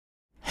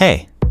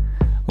Hey,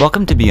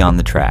 welcome to Beyond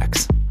the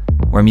Tracks,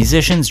 where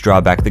musicians draw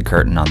back the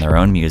curtain on their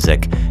own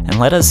music and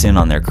let us in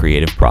on their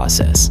creative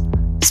process,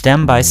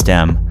 stem by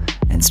stem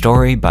and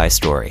story by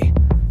story.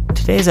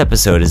 Today's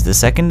episode is the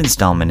second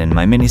installment in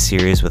my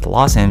mini-series with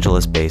Los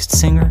Angeles-based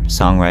singer,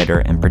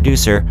 songwriter, and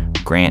producer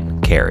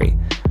Grant Carey,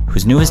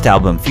 whose newest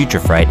album, Future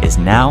Fright, is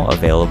now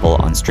available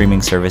on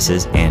streaming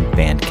services and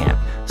Bandcamp.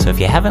 So if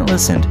you haven't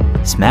listened,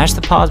 smash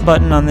the pause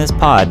button on this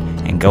pod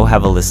and go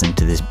have a listen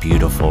to this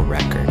beautiful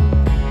record.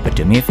 But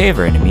do me a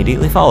favor and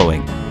immediately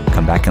following,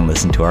 come back and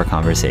listen to our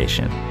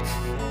conversation.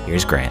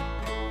 Here's Grant.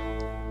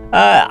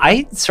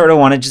 I sort of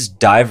want to just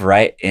dive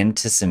right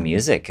into some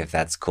music, if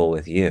that's cool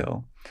with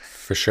you.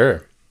 For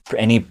sure.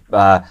 Any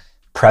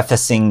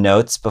prefacing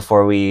notes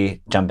before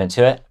we jump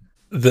into it?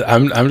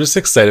 I'm just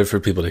excited for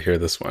people to hear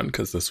this one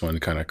because this one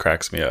kind of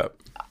cracks me up.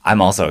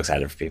 I'm also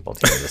excited for people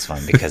to hear this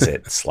one because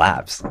it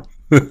slaps.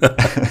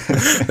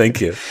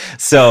 Thank you.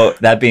 So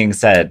that being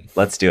said,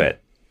 let's do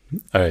it.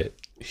 All right,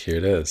 here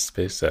it is,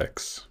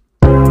 SpaceX.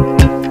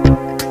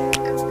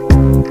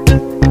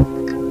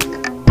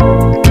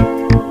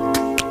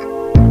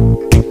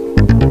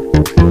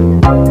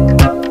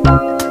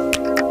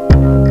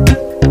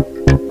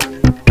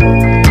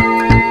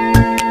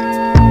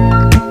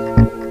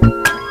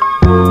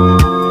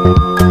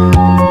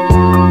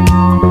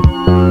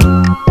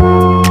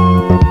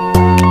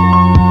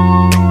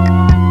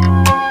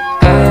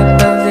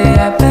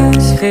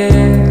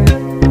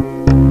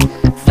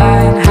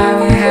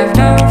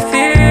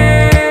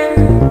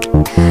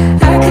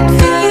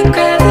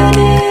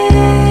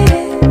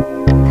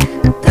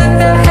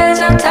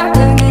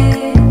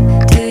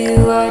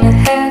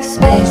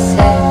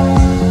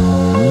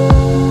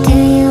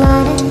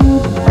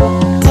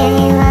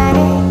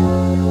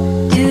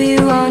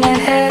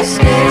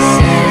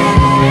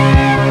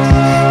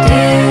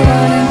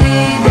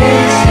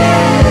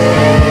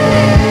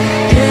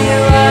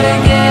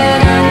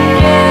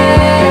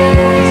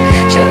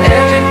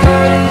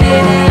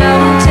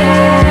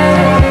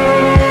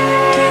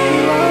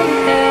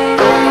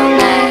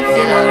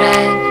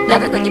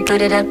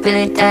 Put it up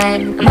really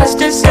tight. I must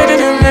have said it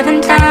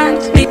 11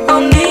 times. Me, oh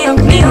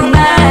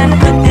man.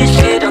 Put this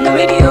shit on the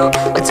radio.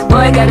 What's a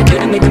boy gotta do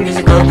to make a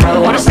musical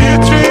pro? Wanna see a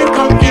train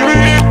come here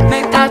and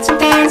make pots and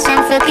pans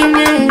and fucking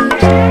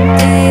moves. Do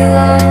you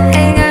wanna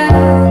hang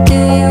out? Do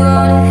you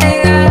wanna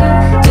hang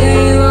out? Do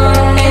you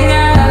wanna hang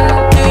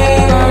out? Do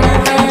you wanna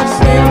have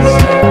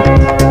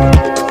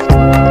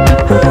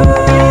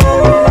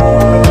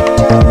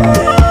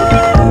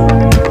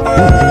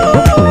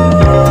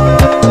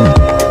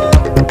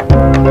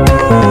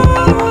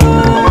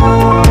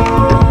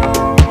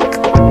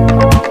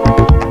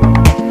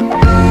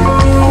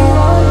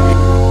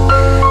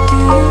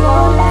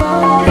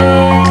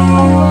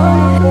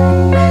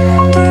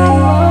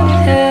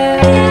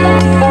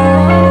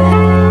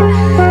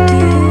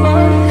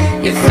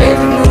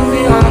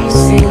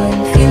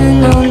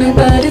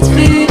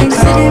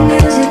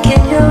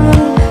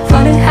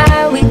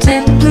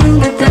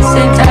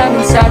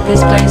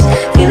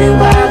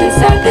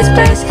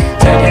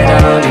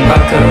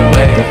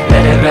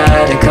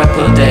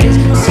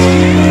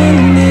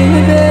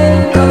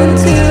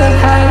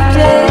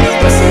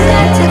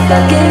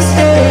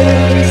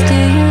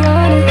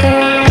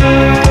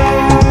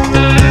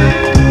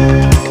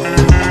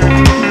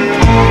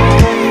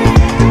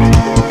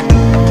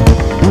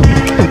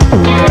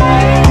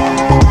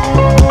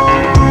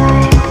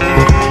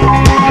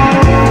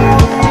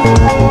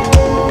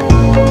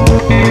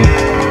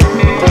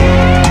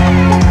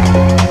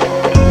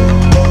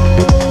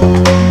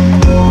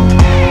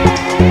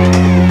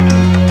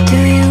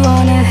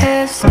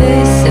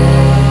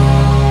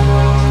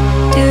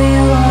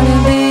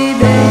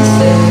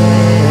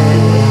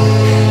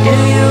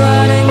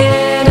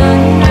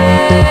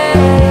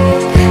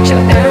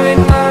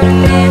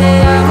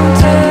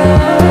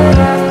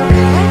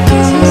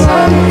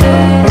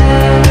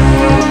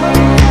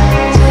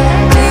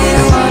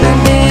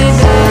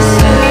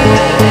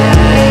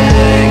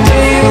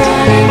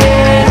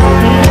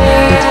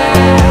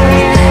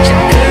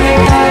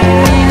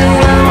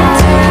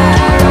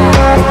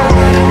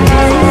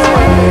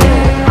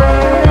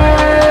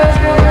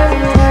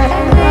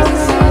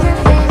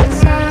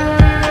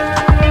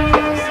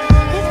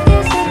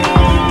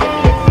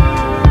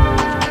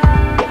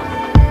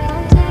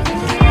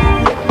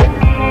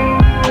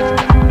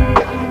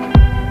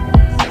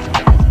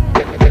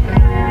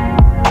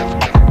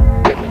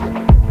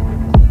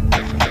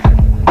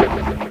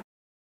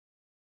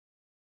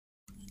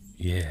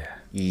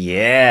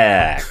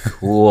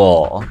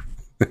Cool.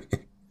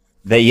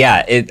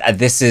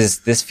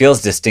 This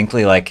feels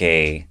distinctly like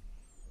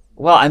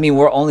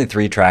we're only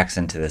 3 tracks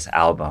into this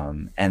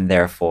album, and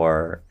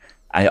therefore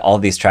all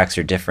these tracks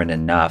are different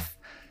enough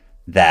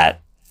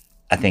that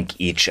I think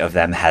each of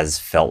them has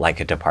felt like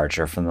a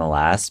departure from the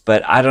last.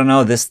 But I don't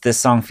know, this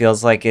song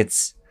feels like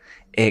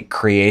it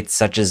creates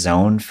such a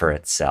zone for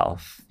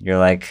itself. You're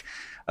like,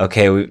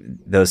 okay,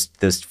 those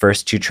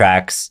first 2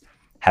 tracks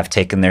have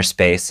taken their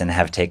space and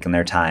have taken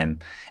their time.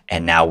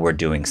 and now we're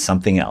doing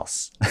something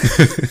else.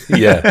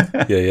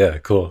 Yeah.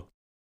 Cool.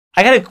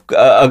 I got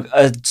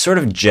a sort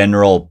of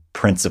general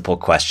principle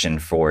question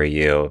for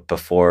you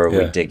before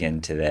we dig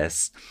into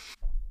this.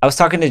 I was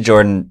talking to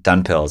Jordan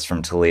Dunpills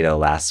from Toledo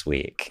last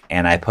week,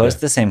 and I posed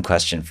the same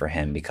question for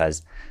him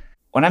because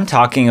when I'm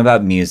talking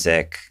about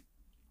music,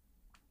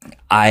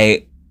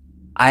 I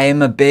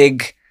am a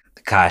big,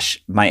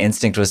 my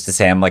instinct was to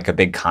say I'm like a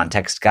big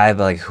context guy,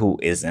 but like who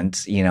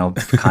isn't? You know,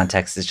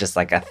 context is just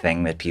like a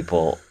thing that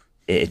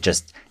it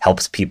just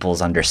helps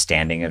people's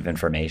understanding of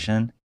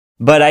information.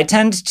 But I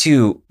tend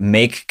to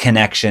make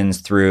connections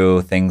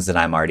through things that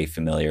I'm already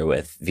familiar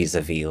with,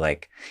 vis-a-vis,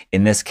 like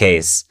in this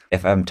case,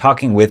 if I'm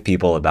talking with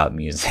people about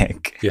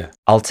music,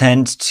 I'll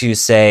tend to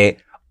say,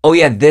 oh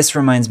yeah, this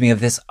reminds me of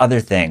this other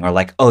thing, or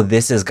like, oh,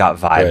 this has got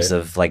vibes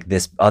of like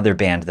this other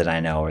band that I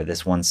know, or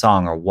this one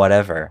song, or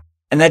whatever.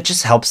 And that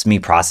just helps me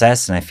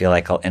process. And I feel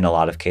like in a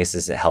lot of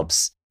cases, it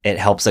helps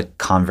a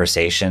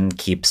conversation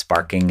keep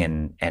sparking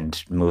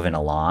and moving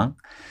along.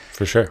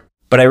 For sure.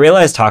 But I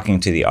realized talking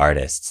to the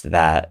artists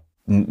that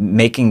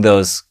making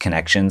those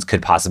connections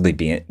could possibly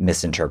be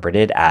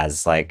misinterpreted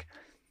as like,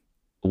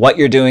 what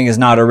you're doing is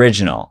not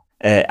original.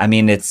 I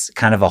mean, it's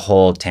kind of a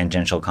whole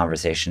tangential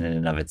conversation in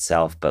and of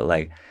itself, but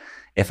like,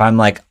 if I'm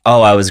like,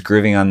 oh, I was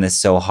grooving on this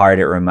so hard,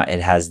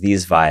 it has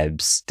these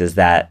vibes, does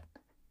that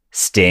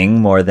sting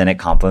more than it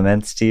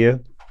compliments to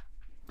you?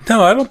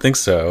 No, I don't think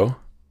so.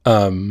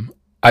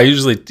 I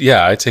usually,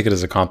 I take it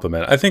as a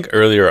compliment. I think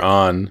earlier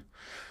on,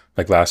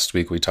 like last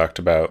week, we talked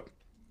about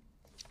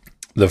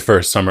the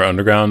first Summer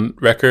Underground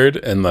record,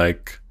 and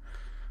like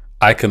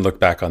I can look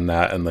back on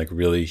that and like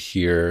really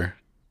hear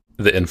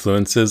the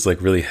influences like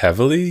really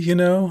heavily, you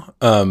know?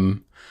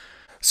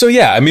 So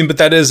yeah, I mean, but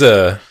that is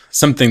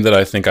something that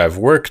I think I've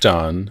worked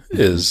on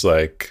is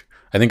like,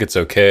 I think it's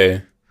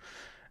okay.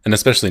 And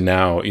especially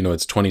now, you know,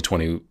 it's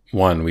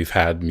 2021, we've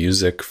had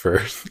music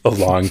for a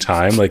long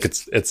time. Like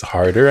it's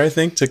harder, I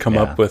think, to come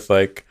up with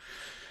like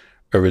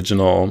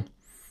original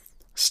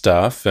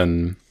stuff.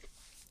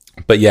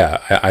 But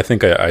yeah, I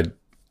think I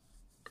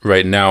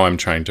right now I'm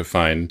trying to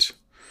find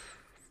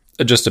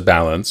just a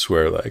balance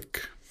where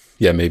like,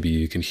 yeah, maybe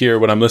you can hear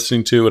what I'm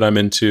listening to, what I'm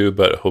into,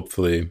 but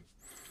hopefully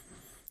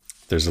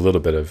there's a little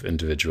bit of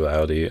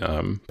individuality.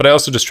 But I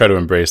also just try to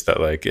embrace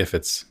that, like, if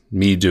it's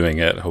me doing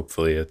it,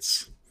 hopefully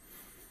it's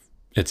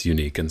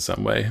unique in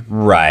some way.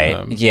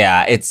 Right.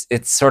 Yeah. It's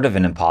sort of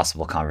an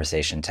impossible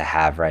conversation to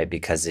have, right?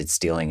 Because it's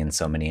dealing in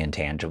so many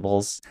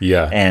intangibles.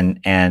 Yeah.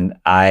 And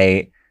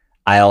I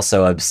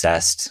also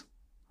obsessed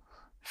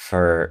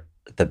for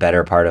the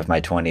better part of my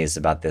 20s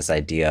about this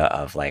idea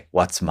of like,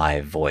 what's my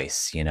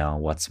voice? You know,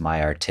 what's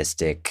my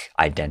artistic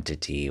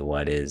identity?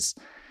 What is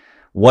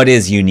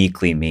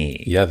uniquely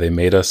me? Yeah. They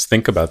made us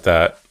think about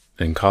that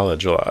in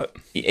college a lot.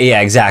 Yeah,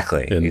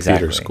 exactly. In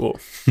theater school.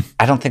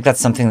 I don't think that's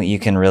something that you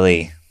can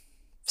really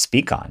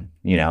speak on,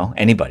 you know,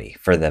 anybody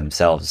for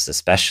themselves,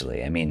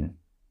 especially. I mean,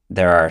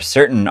 there are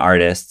certain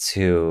artists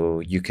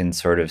who you can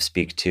sort of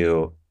speak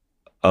to,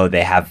 oh,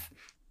 they have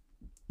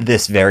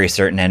this very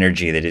certain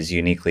energy that is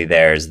uniquely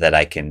theirs that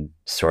I can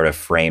sort of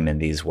frame in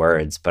these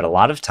words. But a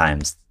lot of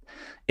times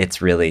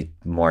it's really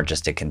more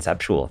just a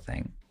conceptual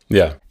thing.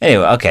 Yeah.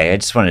 Anyway, okay. I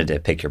just wanted to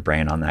pick your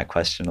brain on that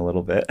question a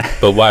little bit.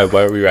 But why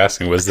were you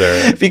asking? Was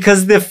there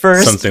because the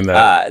first something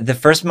that the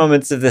first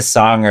moments of this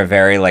song are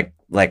very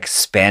like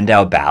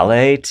Spandau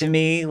Ballet to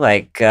me.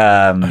 Like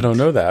I don't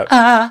know that.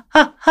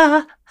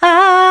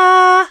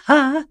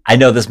 I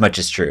know this much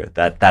is true.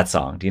 That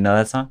song. Do you know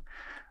that song?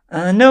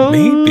 I know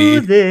maybe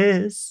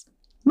this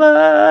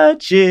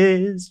much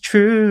is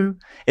true.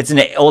 It's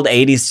an old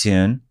 80s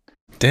tune.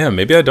 Damn,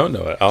 maybe I don't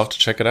know it. I'll have to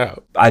check it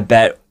out. I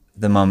bet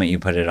the moment you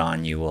put it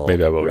on, you will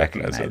maybe I will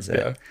recognize it.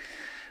 Yeah.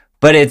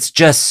 But it's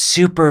just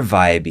super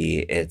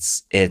vibey.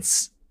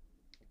 It's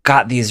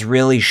got these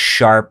really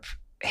sharp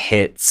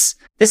hits.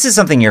 This is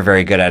something you're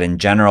very good at in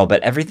general,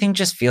 but everything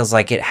just feels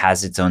like it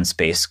has its own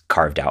space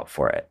carved out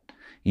for it.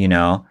 You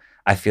know,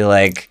 I feel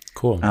like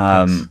cool.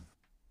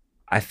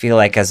 I feel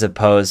like as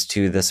opposed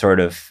to the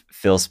sort of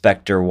Phil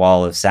Spector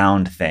wall of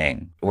sound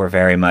thing, we're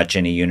very much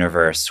in a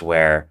universe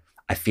where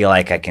I feel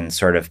like I can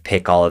sort of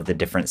pick all of the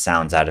different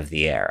sounds out of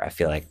the air. I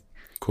feel like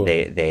cool.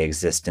 they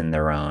exist in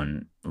their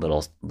own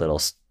little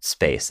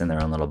space, in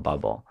their own little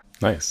bubble.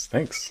 Nice,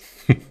 thanks.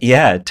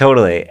 Yeah,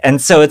 totally.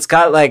 And so it's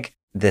got like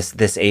this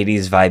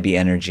 80s vibey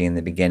energy in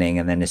the beginning,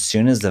 and then as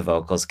soon as the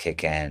vocals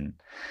kick in,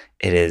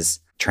 it is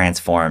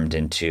transformed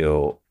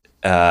into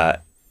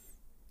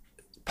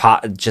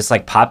pop, just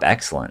like pop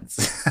excellence.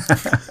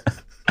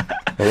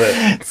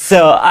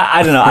 So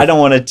I don't know. I don't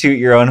want to toot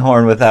your own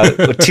horn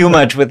too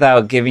much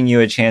without giving you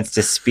a chance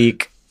to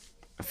speak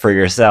for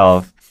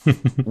yourself.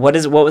 What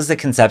was the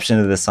conception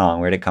of the song?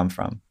 Where'd it come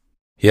from?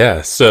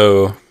 Yeah,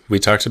 so we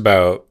talked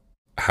about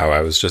how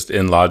I was just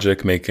in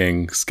Logic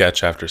making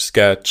sketch after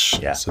sketch.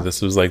 Yeah. So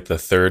this was like the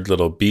third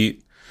little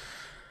beat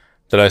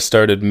that I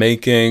started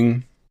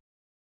making.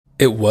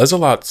 It was a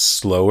lot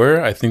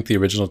slower. I think the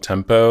original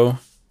tempo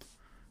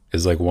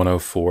is like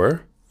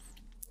 104.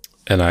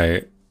 And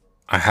I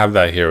I have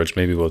that here, which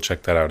maybe we'll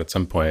check that out at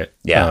some point.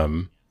 Yeah.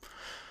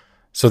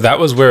 So that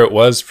was where it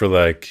was for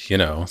like,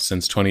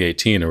 since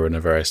 2018 or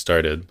whenever I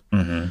started.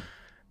 Mm-hmm.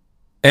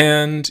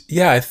 And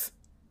yeah,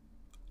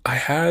 I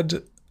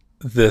had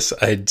this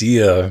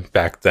idea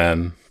back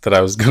then that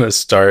I was going to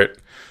start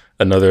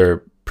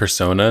another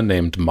persona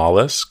named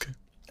Mollusk.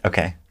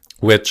 Okay.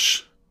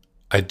 Which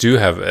I do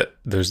have it.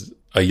 There's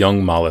a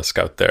young Mollusk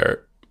out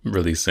there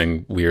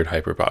releasing weird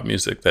hyperpop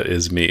music that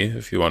is me,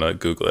 if you want to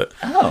Google it.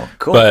 Oh,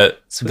 cool.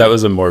 But Sweet. that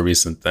was a more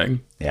recent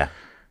thing. Yeah.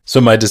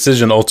 So my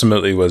decision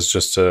ultimately was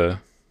just to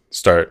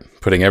start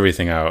putting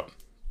everything out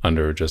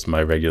under just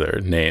my regular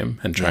name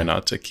and try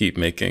not to keep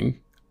making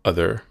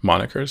other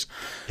monikers.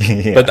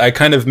 Yeah. But I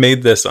kind of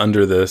made this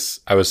under this.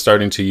 I was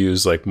starting to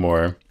use like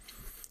more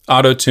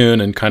auto-tune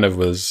and kind of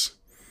was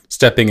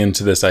stepping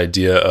into this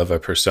idea of a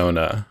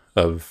persona,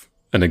 of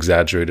an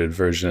exaggerated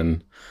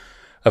version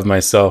of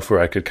myself where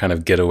I could kind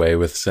of get away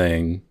with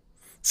singing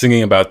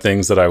about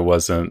things that I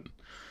wasn't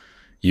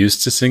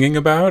used to singing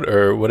about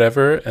or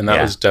whatever. And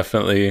that was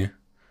definitely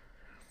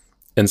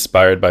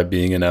inspired by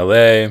being in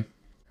LA,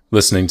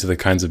 listening to the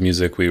kinds of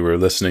music we were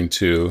listening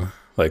to,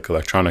 like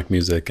electronic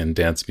music and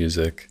dance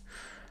music.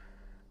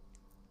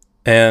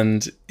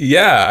 And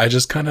yeah, I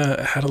just kind of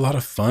had a lot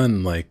of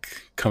fun,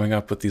 like coming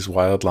up with these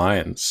wild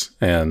lines.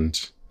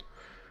 And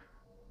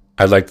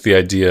I liked the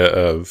idea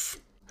of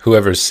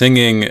whoever's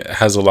singing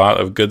has a lot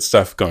of good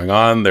stuff going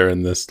on. They're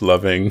in this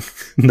loving,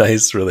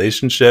 nice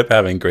relationship,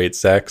 having great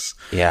sex.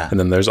 Yeah. And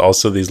then there's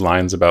also these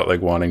lines about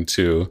like wanting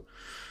to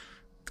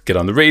get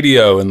on the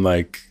radio and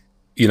like,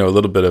 a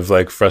little bit of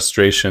like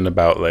frustration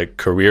about like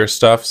career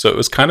stuff. So it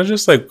was kind of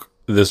just like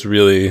this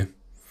really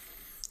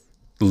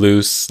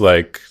loose,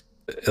 like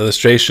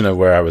illustration of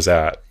where I was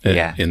at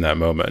in that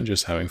moment,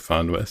 just having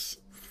fun with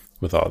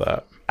all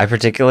that. I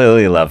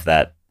particularly love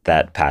that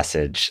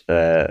passage.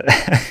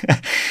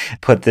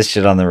 Put this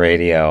shit on the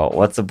radio.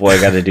 What's a boy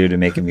got to do to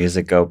make a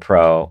music go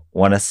pro?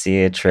 Want to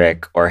see a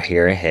trick or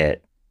hear a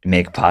hit?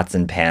 Make pots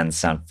and pans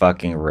sound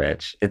fucking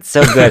rich. It's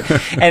so good.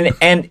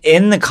 and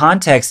in the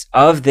context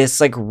of this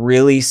like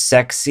really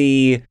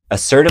sexy,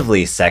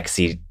 assertively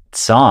sexy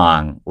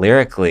song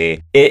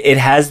lyrically, it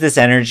has this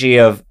energy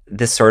of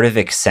this sort of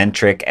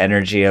eccentric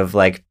energy of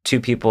like two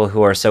people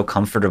who are so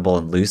comfortable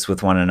and loose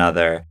with one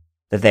another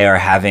that they are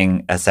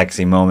having a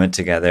sexy moment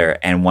together,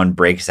 and one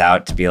breaks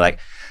out to be like,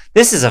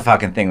 this is a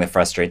fucking thing that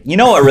frustrates,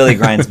 what really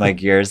grinds my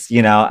gears,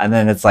 and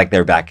then it's like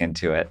they're back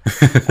into it,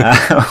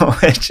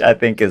 which I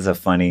think is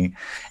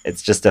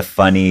it's just a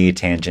funny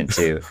tangent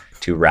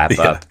to wrap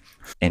up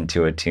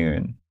into a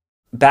tune.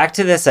 Back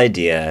to this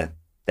idea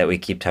that we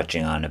keep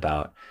touching on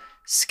about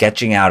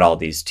sketching out all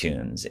these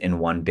tunes in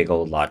one big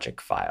old Logic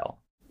file.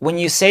 When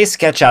you say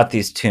sketch out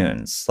these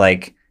tunes,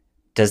 like,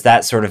 does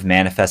that sort of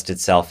manifest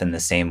itself in the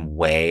same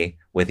way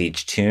with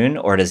each tune,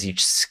 or does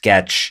each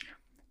sketch,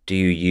 do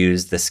you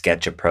use the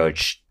sketch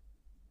approach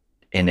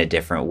in a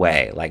different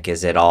way? Like,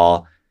 is it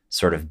all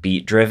sort of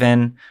beat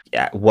driven?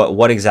 Yeah.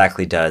 What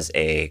exactly does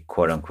a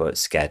quote unquote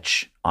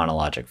sketch on a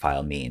Logic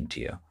file mean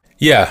to you?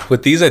 Yeah.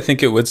 With these, I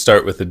think it would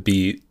start with a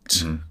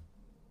beat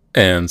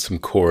and some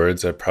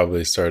chords. I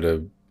probably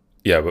started,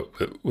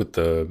 with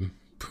the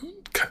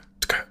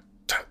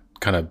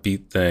kind of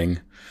beat thing,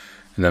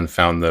 and then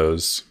found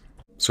those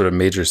sort of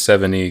major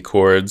 7E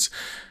chords.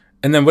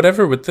 And then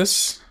whatever with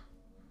this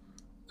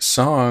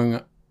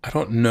song, I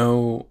don't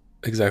know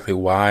exactly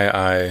why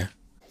I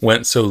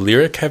went so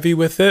lyric heavy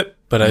with it,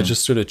 but I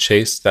just sort of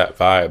chased that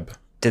vibe.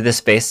 Did the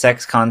space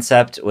sex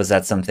concept, was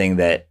that something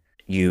that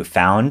you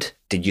found?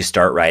 Did you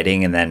start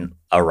writing and then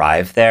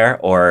arrive there?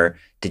 Or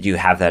did you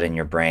have that in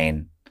your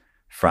brain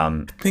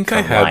from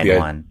line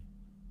one?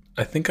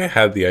 I think I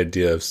had the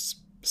idea of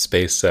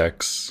space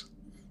sex,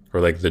 or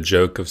like the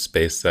joke of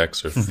space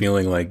sex, or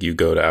feeling like you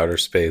go to outer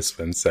space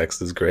when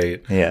sex is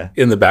great,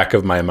 in the back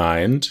of my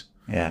mind.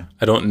 Yeah.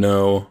 I don't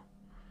know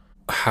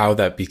how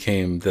that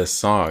became this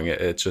song.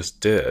 It just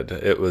did.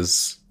 It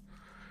was,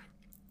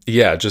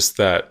 just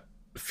that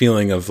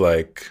feeling of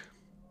like,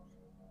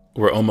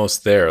 we're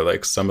almost there.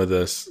 Like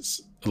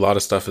a lot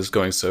of stuff is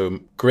going so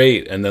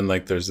great. And then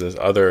like, there's this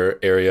other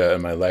area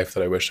in my life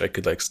that I wish I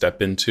could like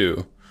step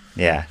into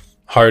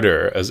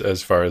harder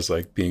as far as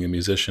like being a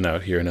musician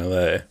out here in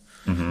LA.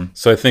 Mm-hmm.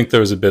 So I think there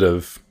was a bit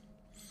of,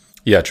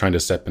 trying to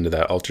step into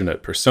that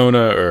alternate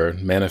persona or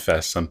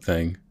manifest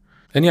something.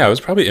 And I was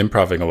probably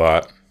improvising a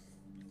lot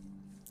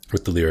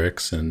with the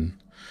lyrics. And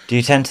do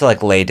you tend to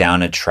like lay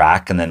down a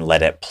track and then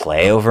let it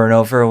play over and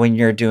over when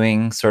you're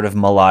doing sort of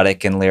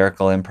melodic and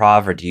lyrical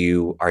improv,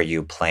 or are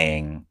you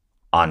playing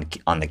on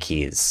the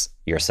keys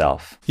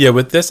yourself? Yeah,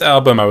 with this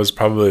album, I was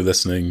probably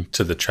listening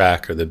to the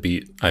track or the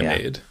beat I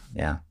made.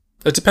 Yeah.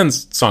 It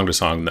depends song to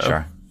song though.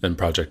 Sure. And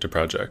project to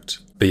project.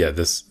 But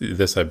this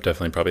I've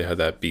definitely probably had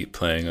that beat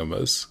playing and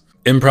was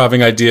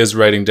improvising ideas,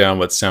 writing down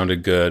what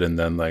sounded good, and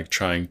then like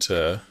trying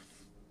to.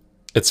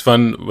 It's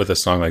fun with a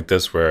song like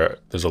this where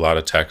there's a lot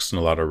of text and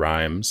a lot of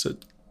rhymes.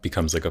 It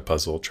becomes like a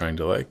puzzle trying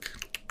to like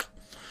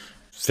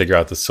figure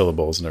out the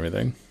syllables and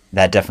everything.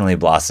 That definitely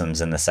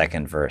blossoms in the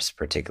second verse,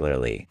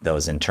 particularly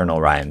those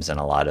internal rhymes and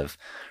a lot of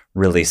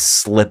really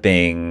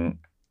slipping.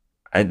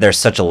 There's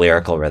such a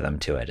lyrical rhythm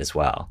to it as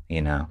well,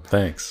 you know?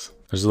 Thanks.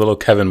 There's a little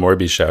Kevin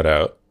Morby shout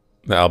out.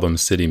 The album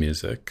City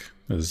Music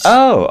is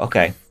Oh,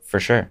 okay, for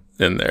sure.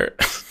 in there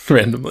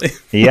randomly.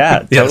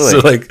 Yeah, Yeah, totally. so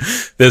like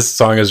this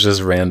song is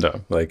just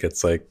random. Like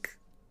it's like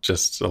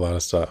just a lot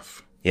of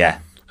stuff. Yeah.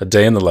 A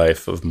day in the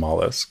life of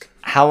Mollusk.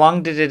 How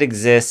long did it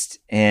exist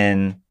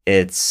in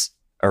its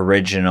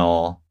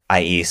original,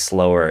 i.e.,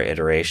 slower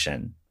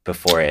iteration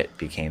before it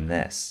became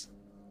this?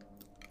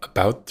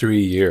 About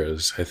 3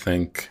 years, I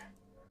think.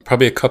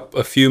 Probably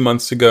a few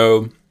months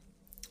ago,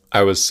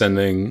 I was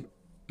sending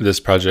this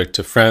project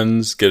to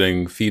friends,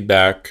 getting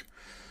feedback.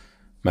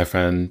 My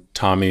friend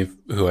Tommy,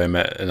 who I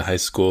met in high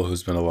school,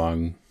 who's been a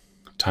long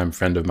time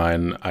friend of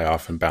mine, I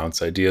often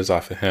bounce ideas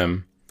off of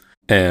him.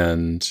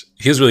 And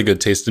he has really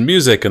good taste in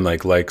music and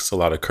like likes a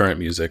lot of current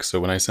music. So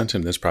when I sent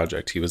him this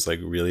project, he was like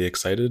really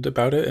excited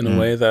about it in a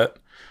way that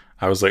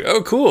I was like,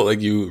 oh, cool. Like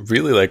you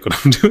really like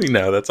what I'm doing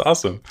now. That's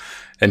awesome.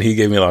 And he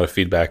gave me a lot of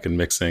feedback and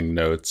mixing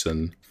notes.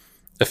 And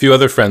a few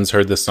other friends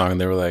heard this song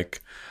and they were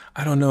like,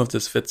 I don't know if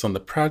this fits on the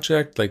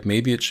project. Like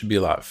maybe it should be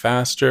a lot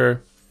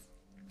faster.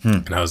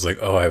 And I was like,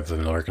 oh, I've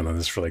been working on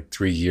this for like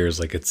 3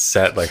 years. Like it's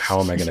set. Like how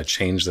am I going to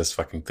change this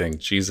fucking thing?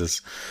 Jesus.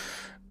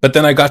 But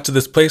then I got to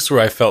this place where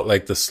I felt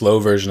like the slow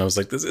version. I was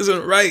like, this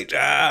isn't right.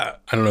 I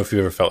don't know if you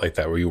ever felt like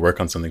that, where you work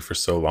on something for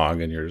so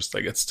long and you're just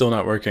like, it's still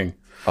not working.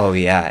 Oh,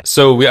 yeah.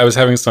 So I was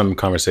having some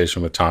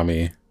conversation with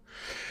Tommy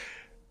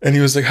and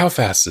he was like, how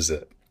fast is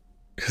it?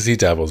 Because he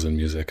dabbles in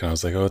music. And I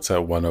was like, oh, it's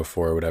at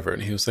 104 or whatever.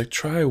 And he was like,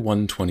 try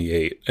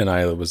 128. And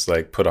I was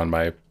like, put on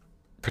my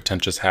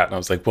pretentious hat. And I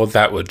was like, well,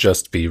 that would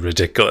just be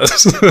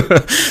ridiculous.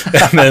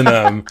 And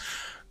then,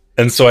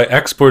 and so I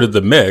exported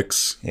the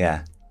mix.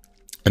 Yeah.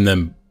 And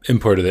then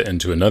imported it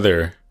into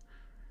another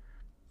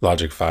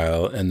Logic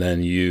file and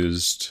then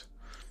used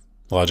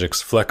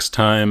Logic's flex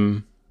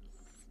time.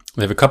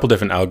 They have a couple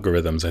different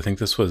algorithms. I think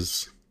this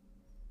was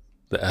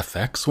the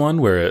FX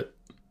one where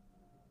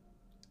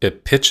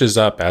it pitches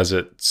up as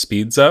it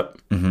speeds up.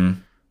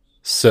 Mm-hmm.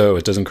 So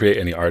it doesn't create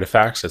any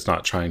artifacts. It's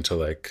not trying to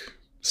like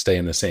stay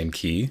in the same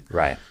key.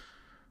 Right.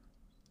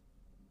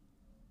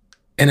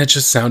 And it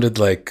just sounded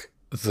like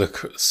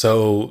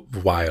so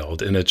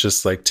wild, and it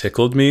just like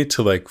tickled me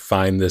to like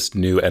find this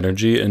new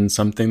energy in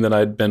something that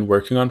I'd been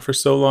working on for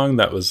so long.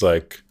 That was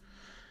like,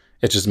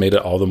 it just made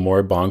it all the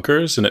more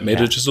bonkers, and it made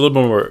it just a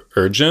little more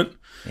urgent.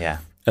 Yeah.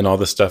 And all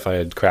the stuff I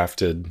had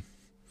crafted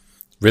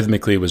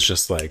rhythmically was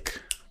just like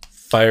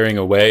firing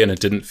away, and it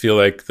didn't feel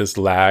like this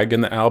lag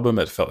in the album.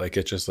 It felt like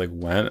it just like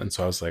went. And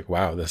so I was like,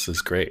 wow, this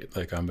is great.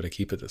 Like I'm going to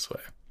keep it this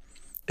way.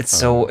 It's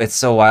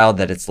so wild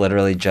that it's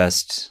literally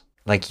just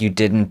like you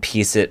didn't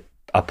piece it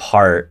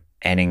apart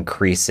and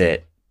increase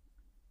it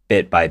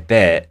bit by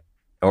bit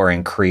or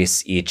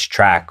increase each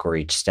track or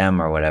each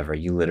stem or whatever.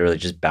 You literally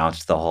just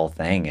bounced the whole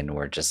thing and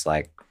we're just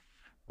like,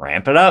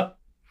 ramp it up.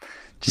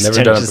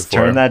 Never done it before.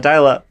 Turn that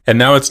dial up. And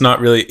now it's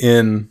not really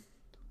in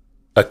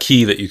a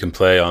key that you can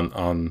play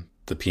on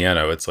the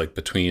piano. It's like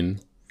between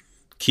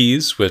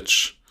keys,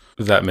 which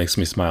that makes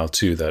me smile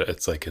too, that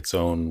it's like its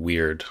own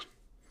weird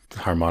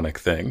harmonic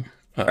thing.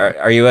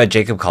 Are you a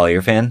Jacob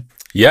Collier fan?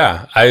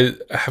 Yeah, I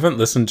haven't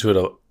listened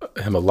to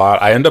him a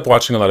lot. I end up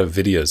watching a lot of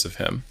videos of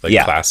him, like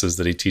classes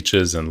that he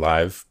teaches and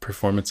live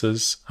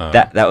performances.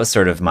 That was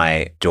sort of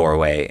my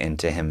doorway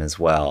into him as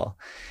well.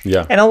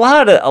 Yeah, and a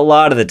lot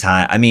of the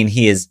time, I mean,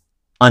 he is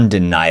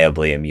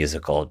undeniably a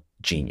musical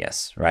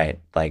genius, right?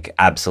 Like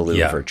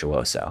absolute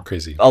virtuoso.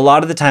 Crazy. A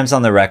lot of the times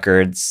on the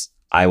records,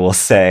 I will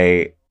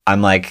say,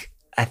 I'm like,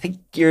 I think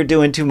you're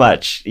doing too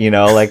much, you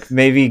know, like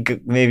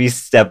maybe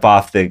step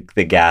off the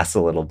gas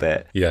a little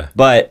bit. Yeah.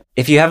 But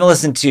if you haven't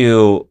listened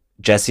to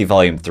Jesse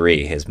Volume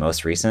 3, his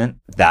most recent,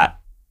 that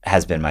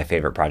has been my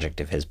favorite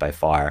project of his by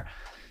far,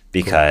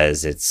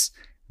 because it's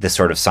the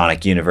sort of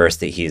sonic universe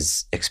that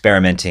he's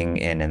experimenting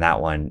in. And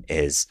that one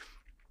is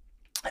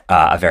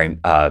a very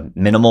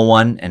minimal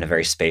one and a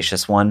very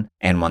spacious one,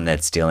 and one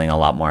that's dealing a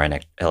lot more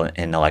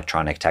in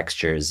electronic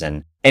textures.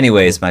 And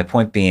anyways, my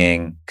point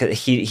being,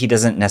 he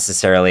doesn't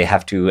necessarily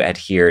have to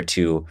adhere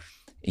to,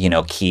 you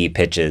know, key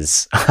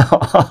pitches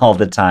all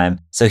the time.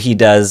 So he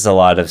does a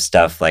lot of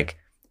stuff like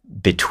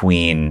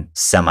between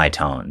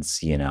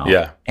semitones, you know.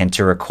 Yeah. And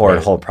to record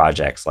whole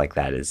projects like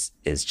that is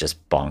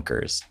just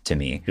bonkers to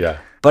me. Yeah.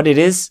 But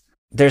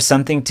there's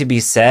something to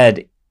be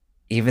said,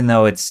 even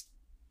though it's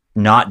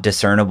not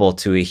discernible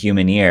to a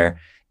human ear,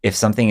 if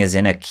something is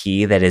in a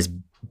key that is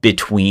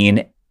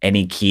between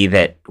any key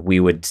that we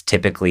would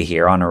typically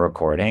hear on a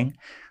recording.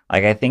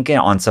 Like I think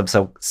on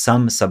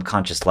some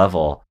subconscious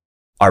level,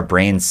 our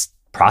brains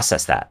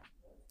process that,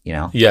 you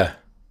know? Yeah.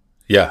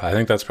 Yeah, I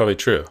think that's probably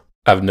true.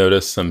 I've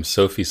noticed some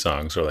Sophie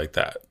songs are like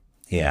that.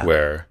 Yeah.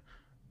 Where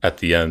at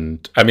the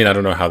end, I mean, I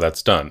don't know how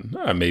that's done.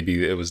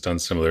 Maybe it was done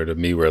similar to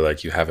me, where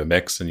like you have a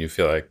mix and you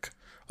feel like,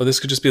 oh, this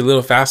could just be a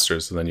little faster.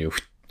 So then you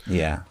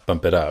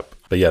bump it up.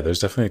 But yeah, there's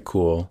definitely a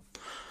cool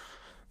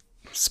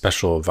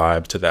special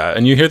vibe to that.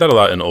 And you hear that a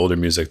lot in older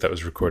music that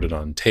was recorded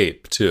on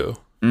tape too.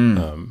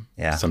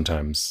 Yeah.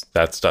 Sometimes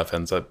that stuff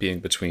ends up being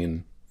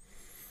between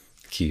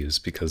keys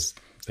because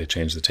they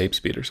change the tape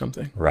speed or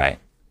something. Right.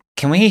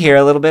 Can we hear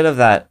a little bit of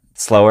that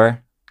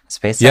slower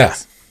space Yeah,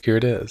 sax? here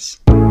it is.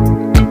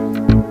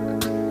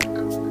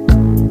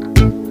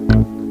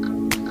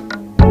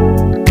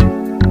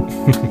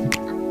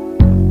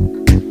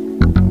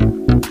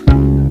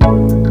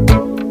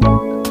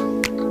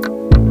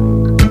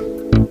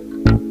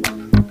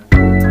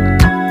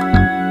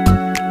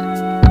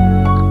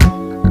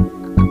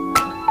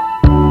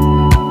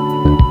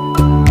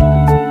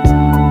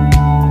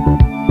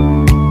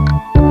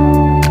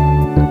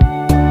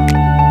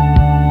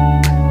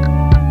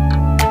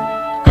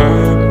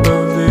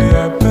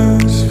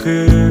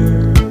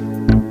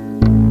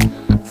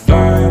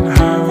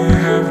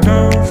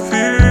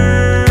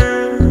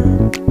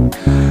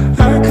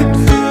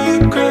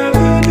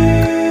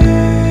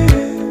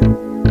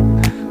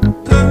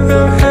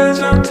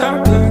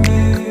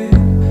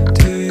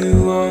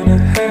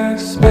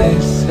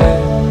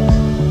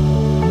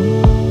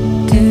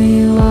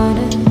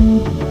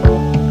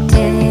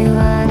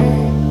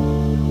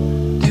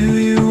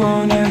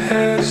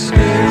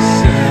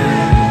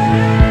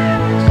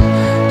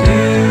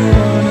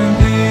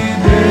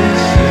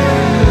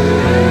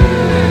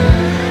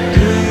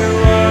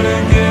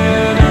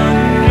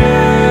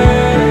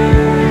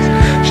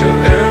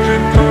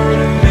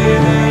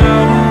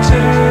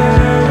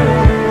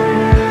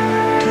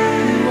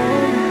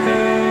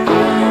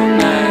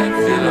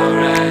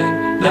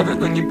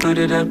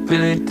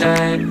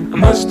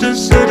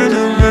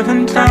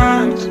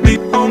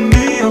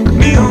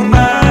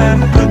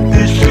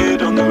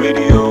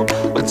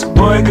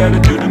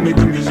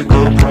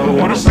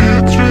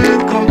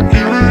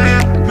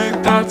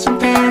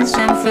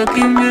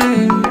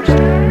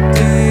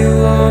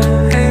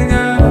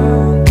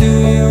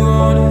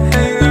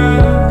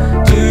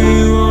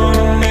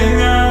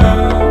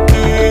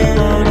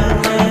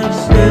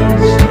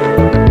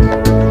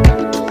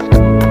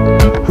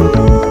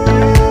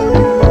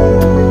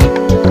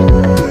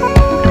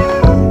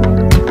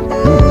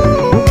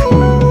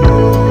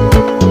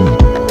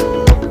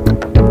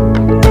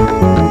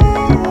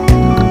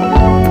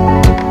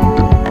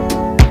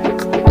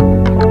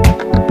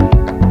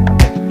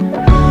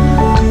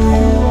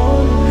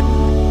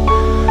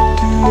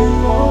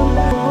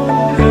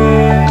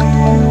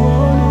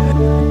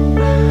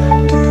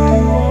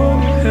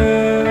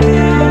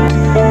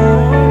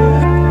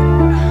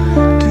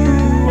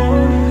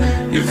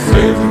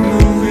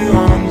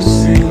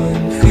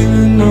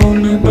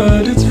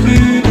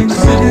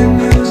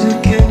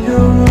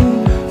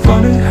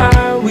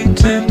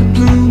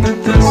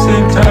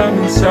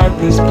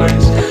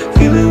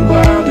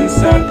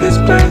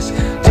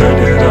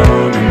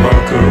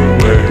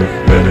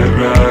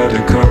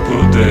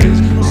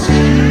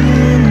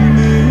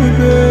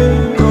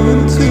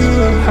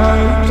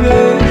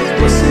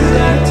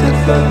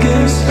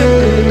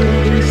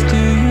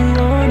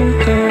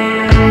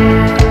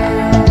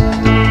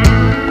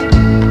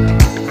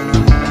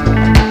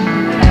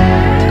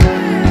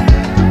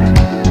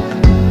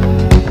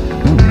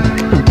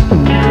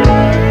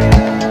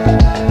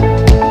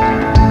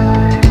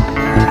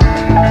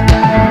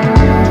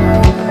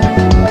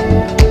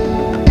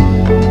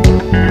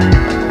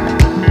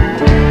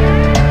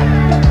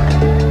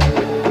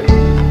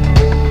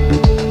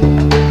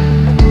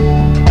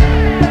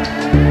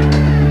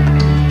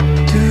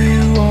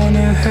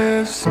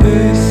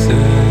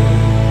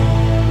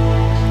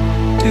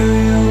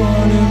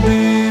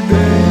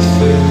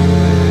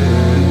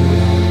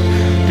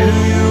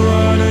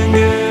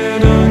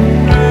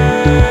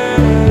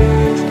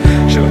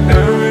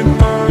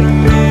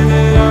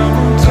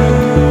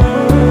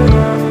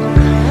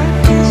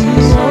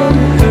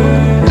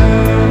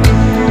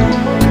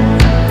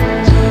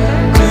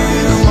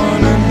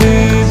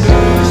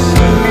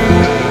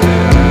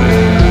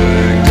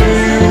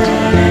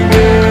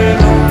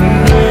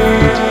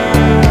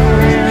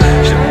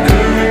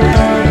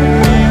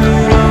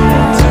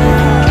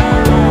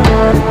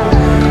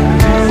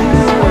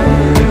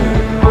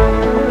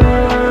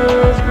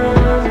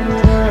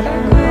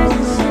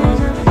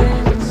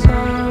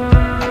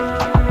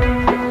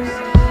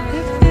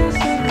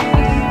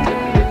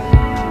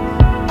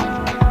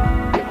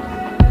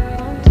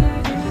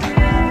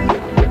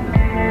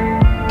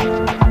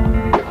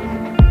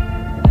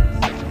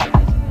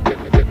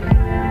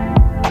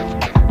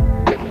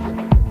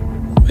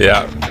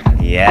 Yeah.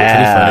 Yeah.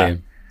 Pretty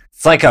funny.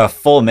 It's like a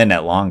full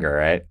minute longer,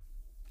 right?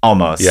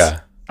 Almost. Yeah.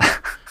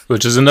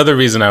 Which is another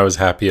reason I was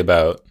happy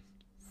about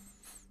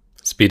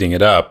speeding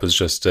it up, was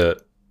just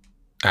it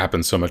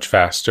happens so much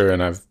faster.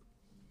 And I've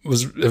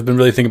been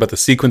really thinking about the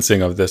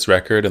sequencing of this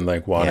record and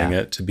like wanting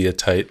it to be a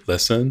tight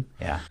listen.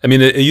 Yeah. I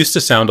mean, it used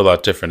to sound a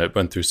lot different. It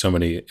went through so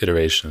many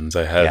iterations.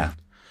 I had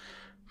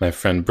my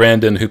friend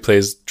Brandon, who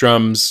plays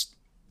drums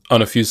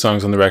on a few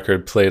songs on the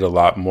record, played a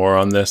lot more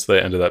on this that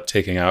I ended up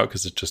taking out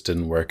because it just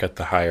didn't work at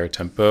the higher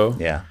tempo.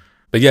 Yeah.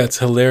 But yeah, it's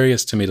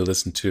hilarious to me to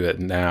listen to it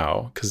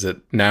now, because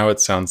now it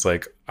sounds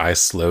like I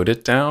slowed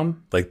it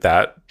down. Like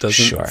that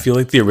doesn't feel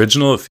like the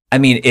original. I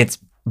mean, it's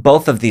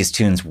both of these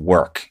tunes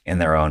work in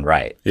their own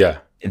right. Yeah.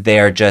 They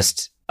are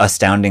just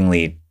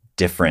astoundingly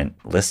different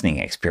listening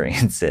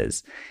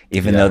experiences,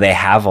 even though they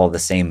have all the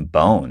same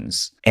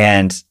bones.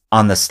 And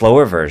on the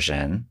slower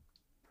version,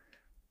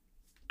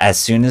 as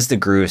soon as the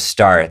groove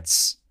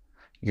starts,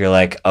 you're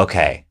like,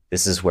 okay,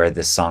 this is where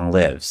this song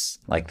lives.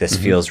 Like, this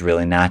feels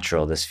really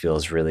natural. This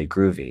feels really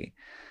groovy.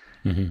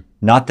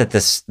 Not that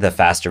the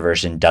faster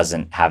version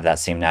doesn't have that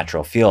same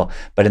natural feel,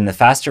 but in the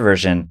faster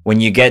version, when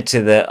you get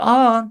to the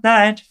all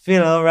night,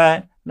 feel all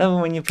right, love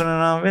it when you put it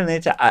on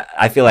really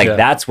I feel like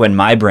that's when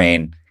my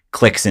brain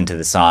clicks into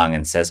the song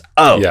and says,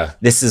 oh,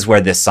 this is where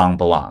this song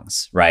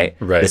belongs, right?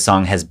 The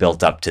song has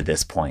built up to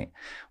this point.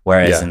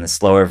 Whereas in the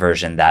slower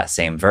version, that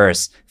same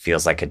verse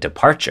feels like a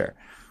departure.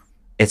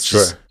 It's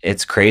just,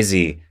 it's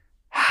crazy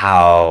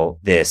how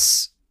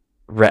this,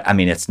 I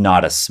mean, it's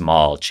not a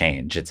small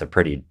change. It's a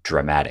pretty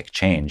dramatic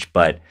change,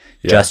 but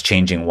just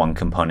changing one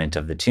component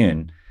of the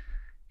tune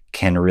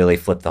can really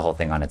flip the whole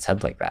thing on its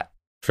head like that.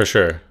 For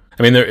sure.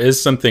 I mean, there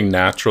is something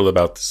natural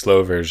about the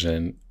slow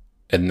version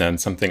and then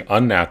something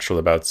unnatural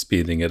about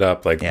speeding it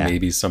up. Like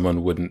maybe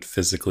someone wouldn't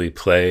physically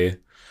play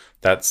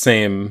that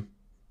same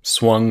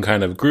swung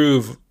kind of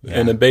groove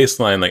in a bass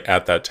line, like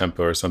at that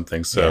tempo or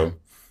something. So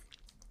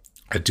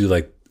I do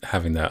like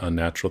having that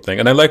unnatural thing.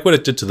 And I like what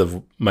it did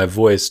to my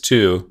voice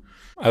too.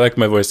 I like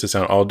my voice to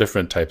sound all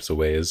different types of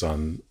ways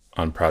on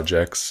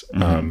projects.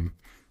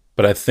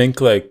 But I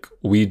think like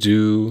we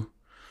do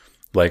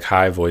like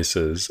high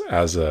voices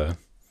as a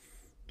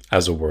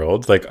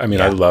world. Like, I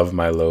mean, I love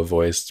my low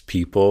voiced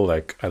people.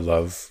 Like, I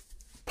love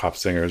pop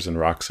singers and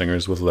rock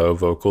singers with low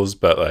vocals.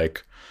 But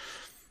like,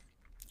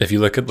 if you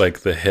look at like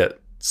the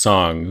hit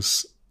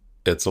songs,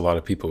 it's a lot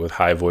of people with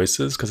high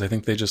voices because I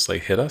think they just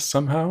like hit us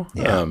somehow.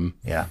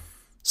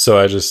 So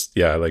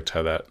I liked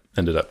how that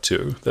ended up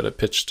too, that it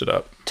pitched it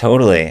up.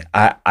 Totally.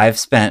 I've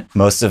spent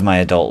most of my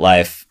adult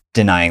life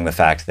denying the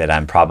fact that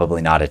I'm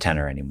probably not a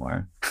tenor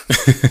anymore.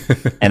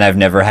 And I've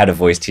never had a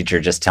voice teacher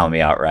just tell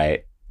me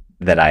outright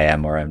that I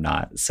am or I'm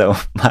not. So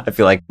I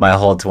feel like my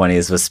whole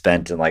 20s was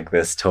spent in like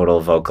this total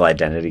vocal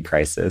identity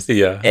crisis.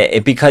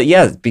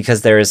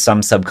 Because there is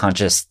some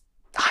subconscious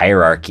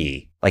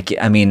hierarchy. Like,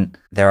 I mean,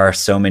 there are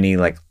so many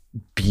like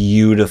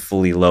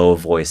beautifully low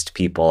voiced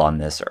people on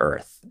this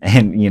earth.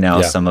 And, you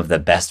know, some of the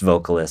best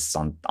vocalists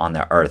on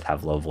the earth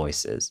have low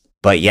voices.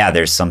 But yeah,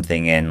 there's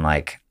something in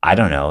like, I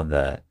don't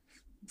know,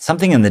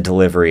 something in the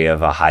delivery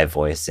of a high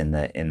voice in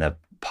the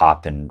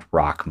pop and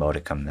rock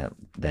modicum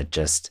that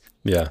just,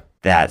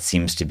 that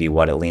seems to be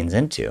what it leans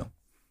into.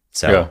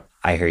 So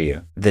I hear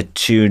you. The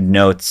two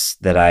notes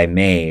that I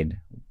made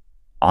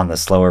on the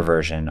slower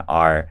version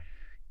are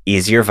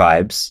easier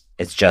vibes.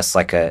 It's just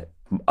like a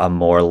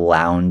more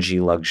loungy,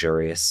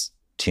 luxurious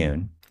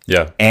tune.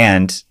 Yeah.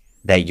 And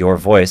that your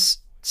voice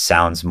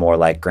sounds more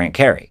like Grant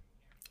Carey.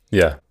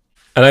 Yeah.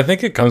 And I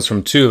think it comes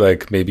from too,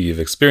 like maybe you've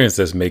experienced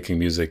this making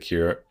music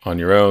here on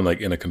your own, like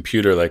in a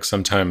computer, like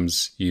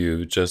sometimes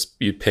you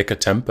pick a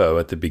tempo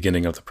at the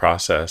beginning of the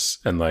process.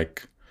 And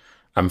like,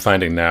 I'm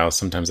finding now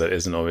sometimes that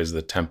isn't always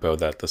the tempo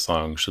that the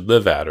song should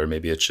live at, or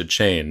maybe it should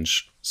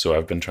change. So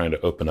I've been trying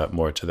to open up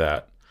more to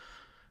that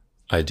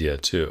idea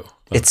too.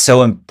 It's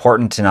so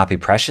important to not be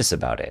precious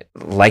about it.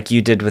 Like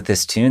you did with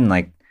this tune,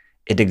 like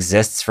it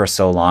exists for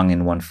so long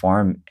in one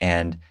form,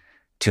 and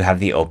to have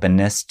the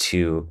openness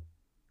to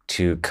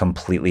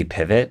completely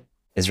pivot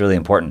is really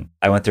important.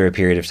 I went through a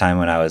period of time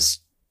when I was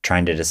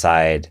trying to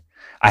decide.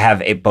 I have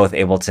both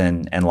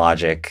Ableton and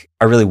Logic.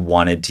 I really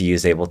wanted to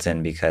use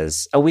Ableton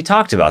because we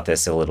talked about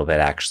this a little bit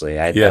actually.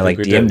 I like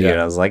DM'd you and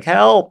I was like,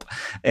 help.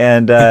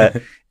 And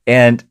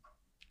and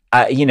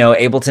you know,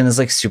 Ableton is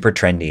like super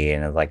trendy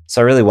and like,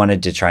 so I really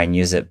wanted to try and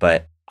use it,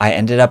 but I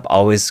ended up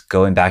always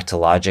going back to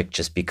Logic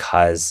just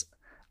because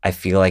I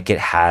feel like it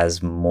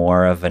has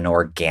more of an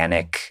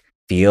organic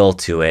feel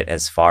to it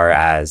as far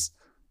as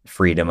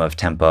freedom of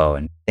tempo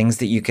and things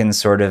that you can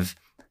sort of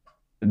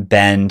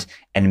bend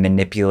and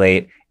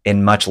manipulate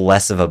in much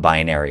less of a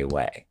binary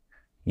way,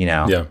 you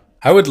know? Yeah.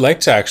 I would like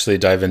to actually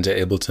dive into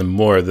Ableton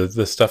more.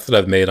 The stuff that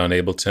I've made on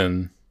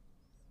Ableton,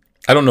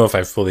 I don't know if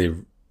I fully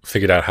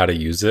figured out how to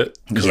use it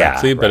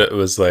correctly, but it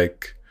was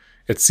like,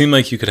 it seemed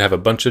like you could have a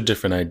bunch of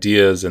different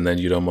ideas and then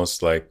you'd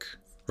almost like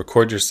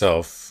record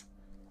yourself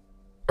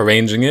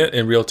arranging it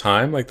in real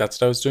time. Like that's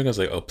what I was doing. I was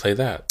like, oh, play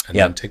that and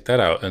then take that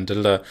out and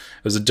it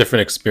was a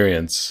different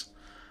experience.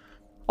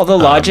 Although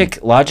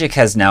Logic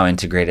has now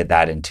integrated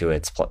that into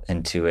its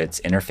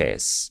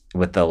interface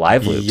with the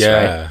live loops,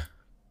 right?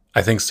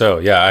 I think so.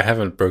 Yeah, I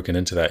haven't broken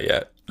into that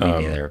yet. Me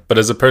neither. But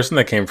as a person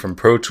that came from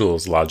Pro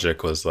Tools,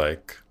 Logic was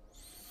like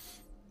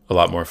a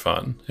lot more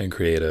fun and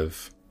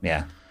creative.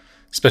 Yeah.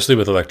 Especially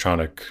with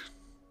electronic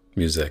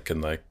music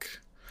and like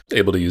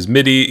able to use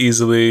MIDI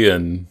easily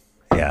and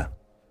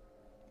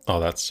all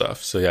that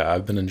stuff. So yeah,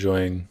 I've been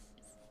enjoying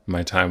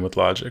my time with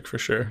Logic for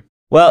sure.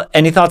 Well,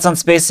 any thoughts on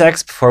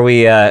SpaceX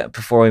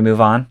before we move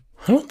on?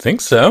 I don't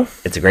think so.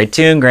 It's a great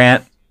tune,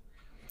 Grant.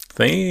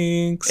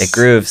 Thanks. It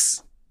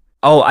grooves.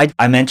 Oh,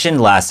 I mentioned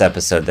last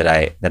episode that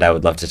I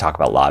would love to talk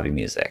about lobby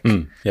music.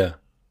 Yeah.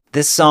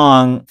 this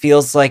song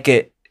feels like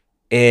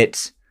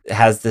it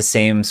has the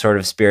same sort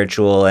of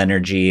spiritual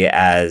energy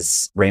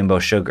as Rainbow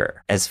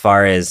Sugar, as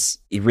far as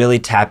really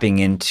tapping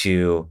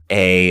into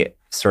a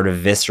sort of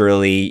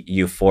viscerally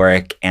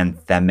euphoric,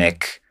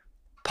 anthemic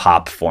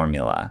pop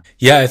formula.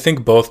 Yeah, I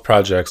think both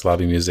projects,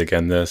 Lobby Music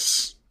and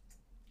this,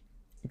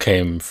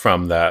 came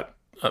from that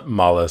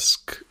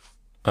mollusk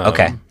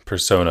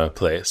persona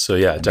place. So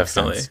yeah,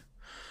 that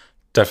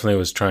definitely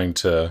was trying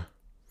to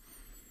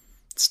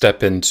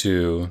step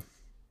into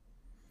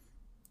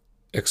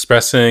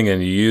expressing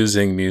and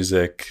using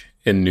music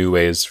in new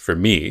ways for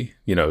me.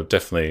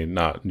 Definitely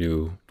not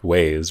new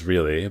ways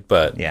really,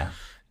 but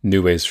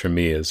new ways for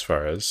me as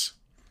far as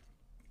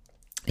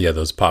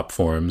those pop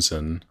forms,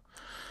 and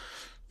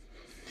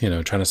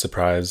trying to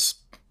surprise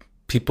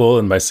people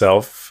and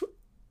myself.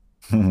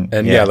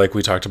 And like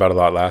we talked about a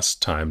lot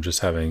last time, just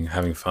having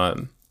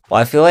fun. Well,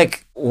 I feel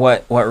like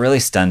what really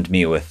stunned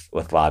me with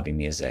Lobby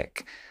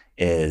Music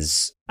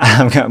is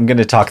I'm going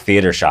to talk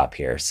theater shop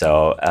here.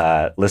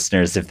 So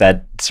listeners, if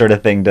that sort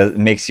of thing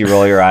makes you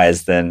roll your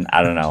eyes, then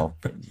I don't know,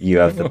 you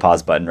have the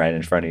pause button right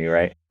in front of you,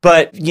 right?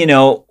 But,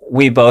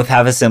 we both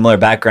have a similar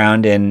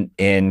background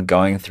in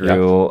going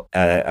through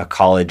a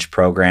college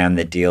program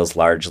that deals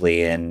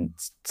largely in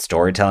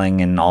storytelling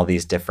in all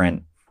these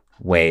different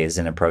ways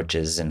and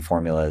approaches and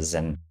formulas.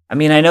 And I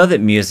mean, I know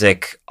that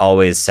music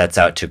always sets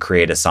out to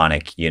create a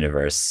sonic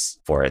universe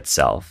for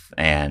itself,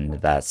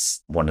 and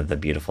that's one of the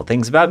beautiful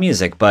things about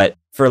music. But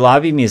for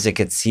Lobby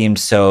Music, it seemed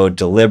so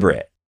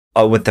deliberate.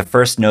 With the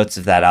first notes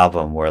of that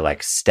album, we're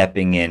like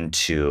stepping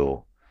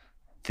into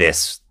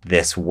this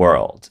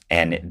world,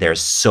 and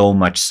there's so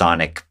much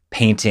sonic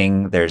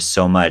painting, there's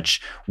so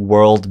much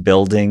world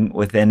building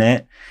within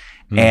it,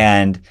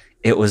 and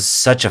it was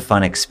such a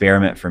fun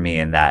experiment for me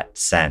in that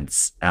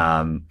sense.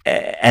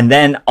 And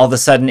then all of a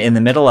sudden in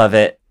the middle of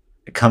it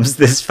comes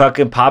this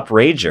fucking pop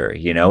rager,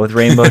 with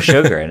Rainbow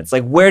Sugar. And it's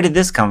like, where did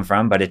this come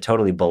from? But it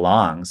totally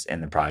belongs in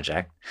the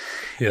project.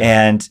 Yeah.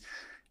 And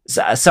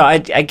so I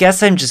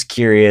guess I'm just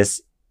curious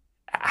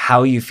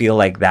how you feel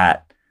like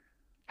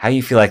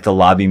the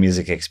Lobby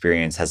Music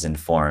experience has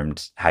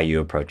informed how you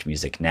approach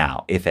music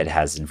now, if it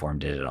has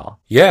informed it at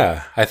all.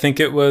 Yeah, I think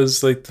it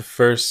was like the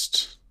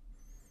first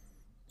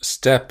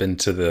step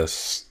into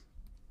this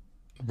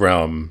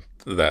realm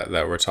that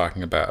we're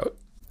talking about.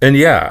 And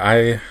yeah,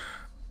 I'm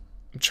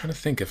trying to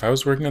think, if I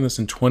was working on this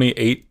in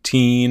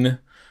 2018,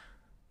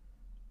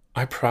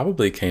 I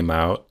probably came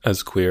out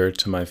as queer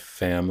to my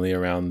family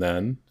around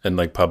then, and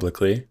like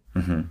publicly.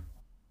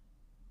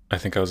 I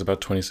think I was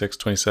about 26,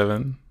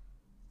 27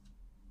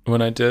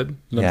 when I did,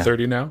 and I'm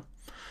 30 now.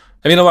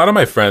 I mean, a lot of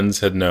my friends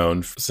had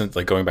known since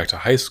like going back to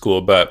high school,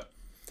 but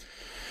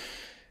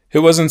it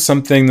wasn't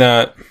something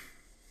that,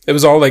 it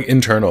was all like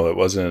internal. It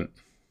wasn't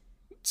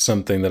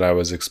something that I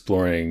was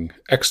exploring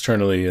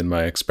externally in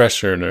my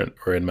expression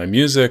or in my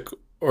music,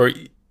 or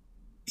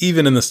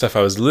even in the stuff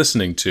I was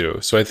listening to.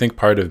 So I think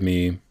part of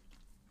me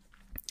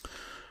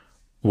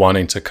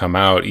wanting to come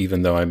out,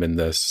 even though I'm in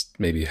this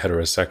maybe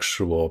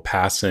heterosexual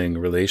passing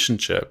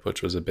relationship,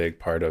 which was a big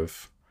part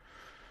of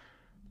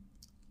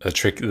a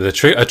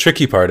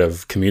tricky part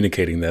of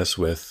communicating this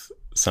with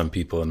some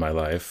people in my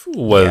life,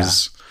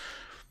 was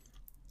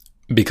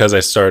because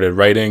I started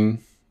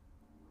writing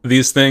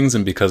these things,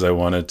 and because I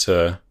wanted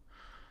to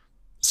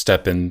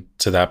step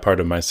into that part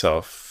of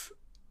myself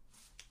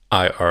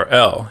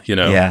IRL,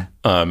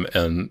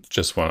 and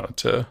just wanted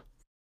to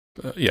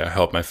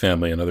help my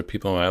family and other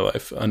people in my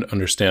life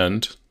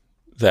understand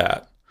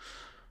that.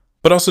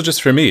 But also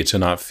just for me to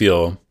not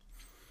feel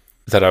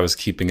that I was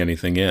keeping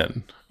anything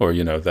in, or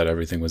that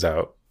everything was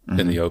out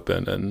in the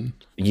open. And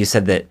you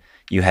said that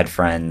you had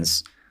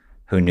friends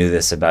who knew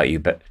this about you,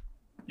 but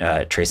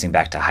tracing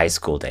back to high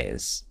school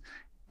days.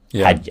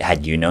 Yeah.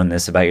 Had you known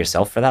this about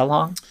yourself for that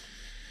long?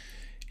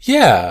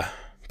 Yeah,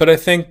 but I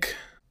think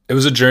it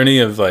was a journey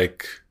of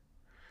like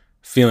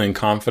feeling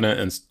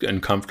confident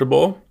and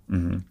comfortable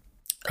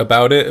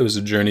about it. It was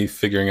a journey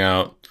figuring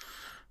out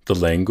the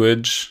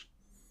language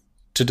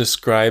to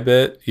describe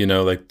it.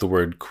 Like the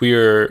word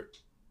queer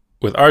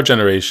with our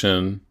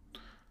generation,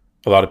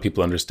 a lot of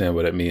people understand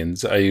what it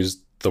means. I use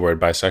the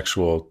word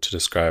bisexual to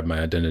describe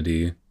my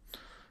identity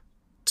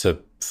to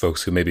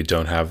folks who maybe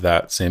don't have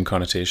that same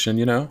connotation,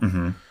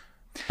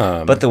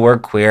 but the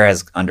word queer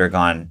has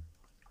undergone,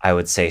 I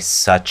would say,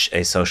 such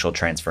a social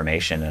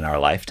transformation in our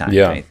lifetime,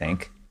 I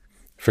think.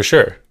 For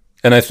sure.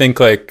 And I think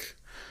like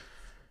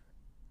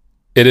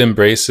it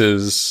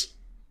embraces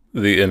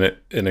the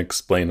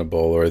inexplainable,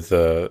 or it's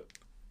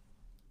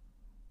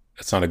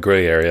not a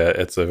gray area,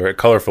 it's a very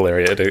colorful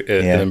area. It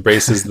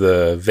embraces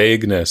the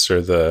vagueness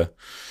or the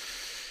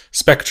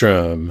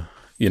spectrum,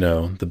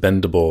 the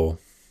bendable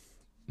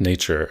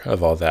nature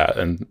of all that.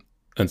 And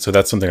so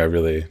that's something I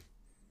really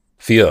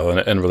feel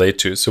and relate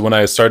to. So when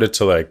I started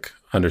to like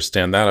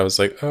understand that, I was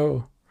like,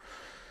 oh,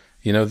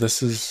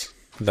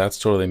 that's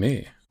totally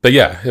me. But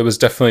yeah, it was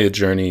definitely a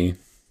journey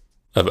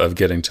of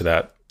getting to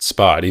that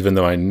spot. Even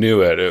though I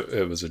knew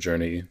it was a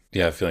journey,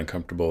 feeling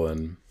comfortable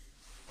and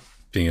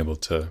being able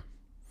to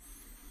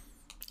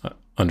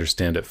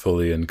understand it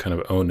fully and kind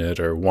of own it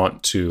or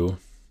want to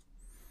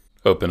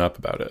open up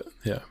about it.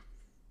 Yeah.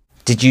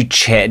 Did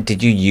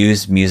you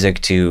use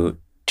music to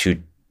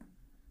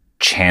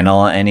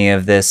channel any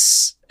of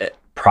this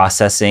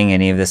processing,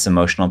 any of this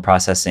emotional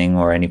processing,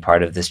 or any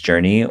part of this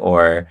journey?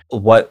 Or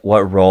what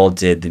role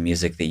did the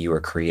music that you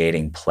were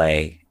creating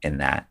play in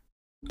that?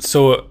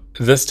 So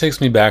this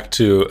takes me back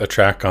to a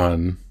track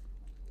on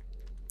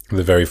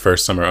the very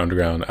first Summer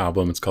Underground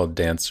album. It's called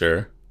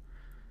Dancer.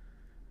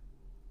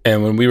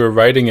 And when we were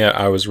writing it,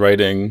 I was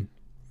writing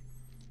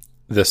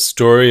this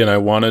story and I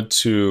wanted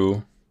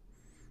to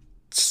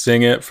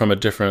sing it from a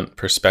different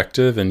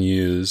perspective and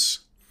use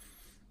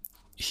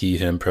he,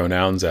 him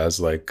pronouns as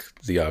like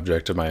the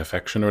object of my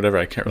affection or whatever.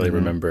 I can't really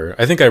remember.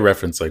 I think I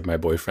referenced like my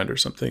boyfriend or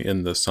something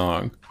in the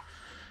song.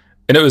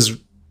 And it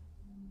was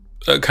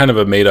kind of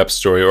a made up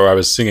story, or I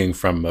was singing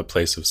from a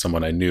place of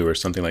someone I knew or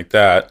something like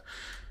that.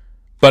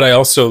 But I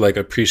also like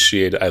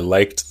I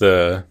liked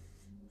the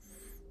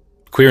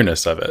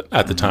queerness of it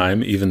at the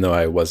time, even though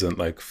I wasn't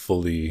like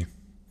fully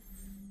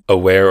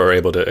aware or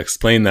able to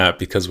explain that,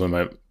 because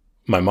when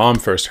my mom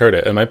first heard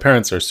it, and my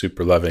parents are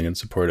super loving and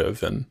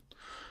supportive and,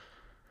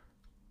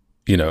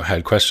 you know,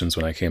 had questions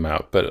when I came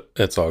out, but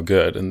it's all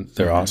good and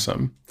they're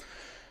awesome.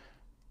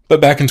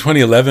 But back in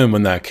 2011,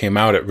 when that came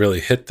out, it really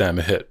hit them.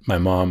 It hit my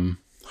mom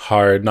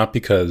hard, not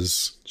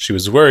because she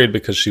was worried,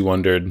 because she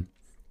wondered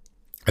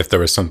if there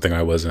was something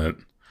I wasn't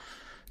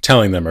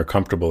telling them or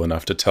comfortable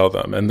enough to tell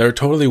them. And there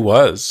totally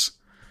was.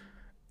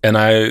 And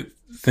I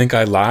think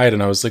I lied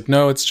and I was like,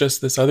 no, it's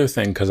just this other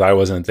thing, because I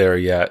wasn't there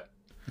yet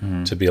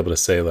to be able to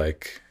say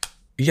like,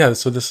 yeah,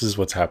 so this is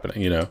what's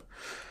happening, you know?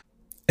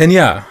 And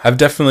yeah, I've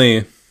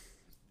definitely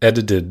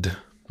edited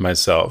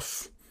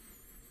myself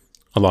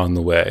along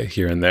the way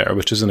here and there,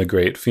 which isn't a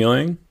great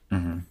feeling.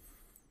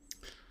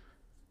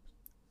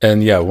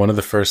 And yeah, one of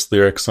the first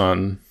lyrics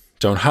on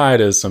Don't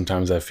Hide is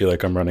sometimes I feel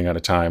like I'm running out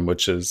of time,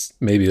 which is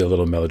maybe a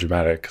little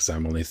melodramatic because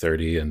I'm only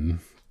 30 and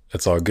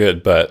it's all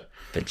good. But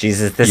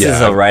Jesus, this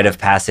is a rite of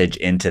passage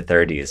into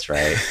 30s,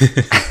 right?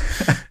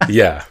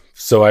 Yeah.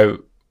 So I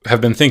have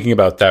been thinking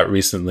about that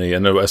recently,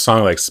 and a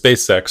song like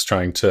Space Sex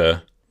trying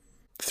to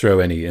throw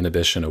any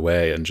inhibition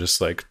away and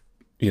just like,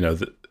 you know,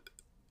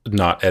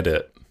 not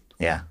edit.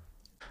 Yeah.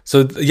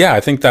 So yeah,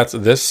 I think that's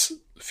this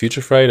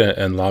Future Fright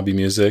and Lobby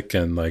Music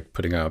and like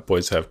putting out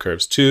Boys Have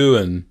Curves too.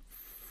 And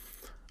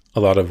a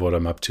lot of what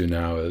I'm up to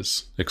now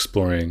is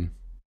exploring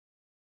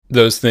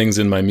those things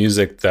in my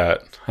music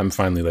that I'm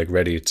finally like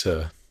ready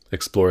to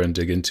explore and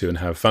dig into and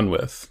have fun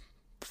with,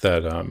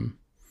 that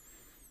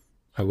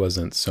I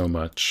wasn't so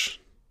much,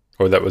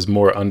 or that was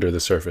more under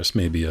the surface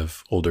maybe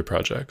of older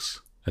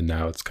projects. And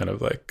now it's kind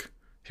of like,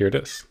 here it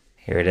is.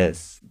 Here it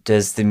is.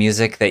 Does the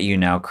music that you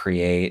now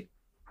create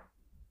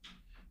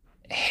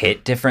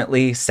hit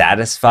differently,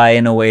 satisfy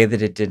in a way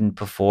that it didn't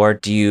before?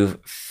 Do you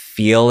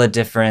feel a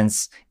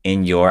difference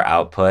in your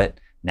output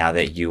now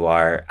that you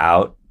are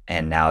out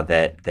and now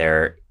that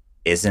there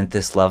isn't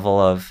this level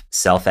of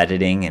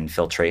self-editing and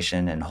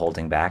filtration and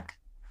holding back?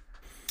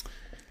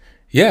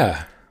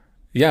 Yeah,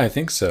 I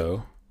think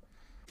so.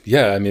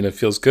 Yeah, I mean, it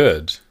feels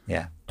good.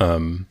 Yeah.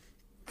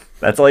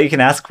 That's all you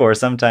can ask for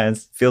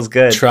sometimes. Feels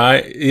good.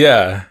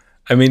 Yeah.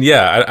 I mean,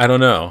 yeah, I don't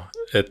know.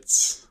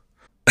 It's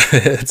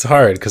it's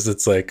hard because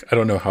it's like, I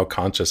don't know how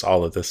conscious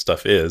all of this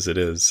stuff is. It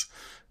is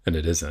and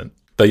it isn't.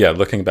 But yeah,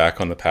 looking back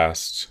on the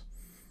past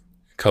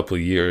couple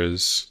of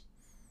years,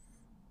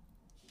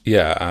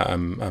 yeah,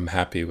 I'm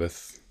happy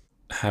with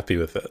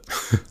it.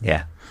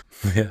 Yeah.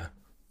 Yeah.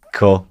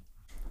 Cool.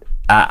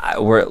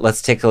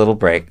 Let's take a little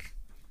break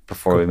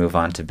before we move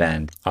on to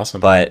Bend.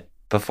 Awesome. But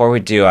before we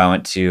do, I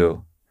want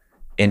to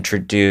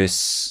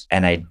introduce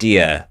an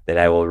idea that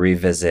I will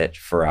revisit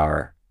for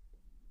our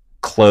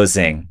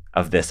closing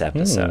of this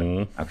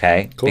episode.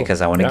 Okay? Cool.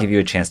 Because I want to give you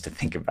a chance to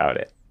think about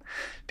it.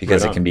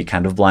 Because it can be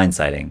kind of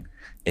blindsiding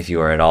if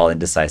you are at all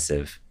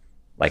indecisive,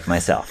 like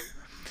myself.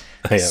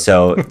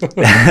 So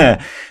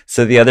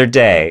the other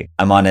day,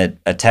 I'm on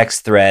a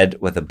text thread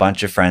with a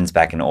bunch of friends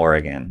back in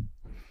Oregon.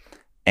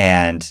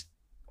 And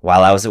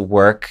while I was at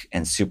work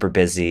and super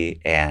busy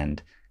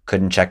and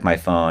couldn't check my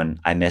phone,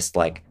 I missed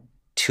like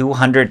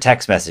 200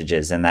 text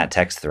messages in that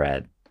text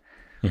thread,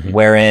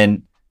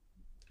 wherein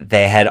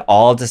they had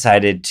all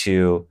decided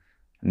to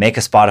make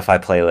a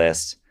Spotify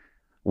playlist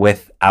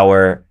with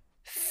our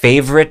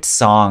favorite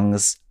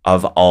songs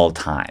of all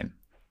time.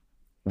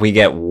 We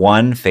get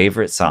one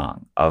favorite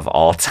song of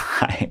all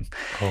time.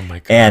 Oh my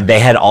God. And they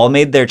had all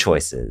made their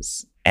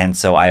choices. And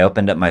so I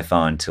opened up my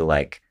phone to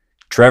like,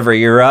 Trevor,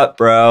 you're up,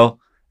 bro.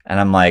 And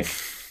I'm like,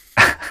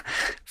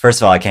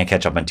 first of all, I can't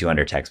catch up on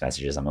 200 text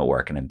messages. I'm at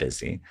work and I'm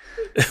busy.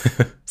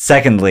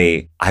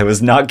 Secondly, I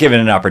was not given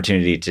an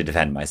opportunity to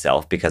defend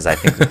myself because I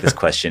think that this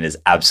question is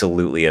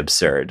absolutely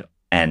absurd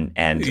and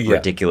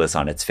ridiculous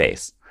on its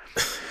face.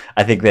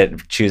 I think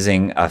that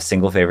choosing a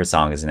single favorite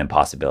song is an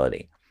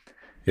impossibility.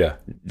 Yeah.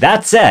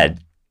 That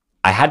said,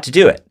 I had to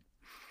do it.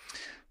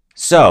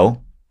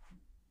 So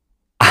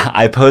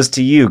I pose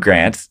to you,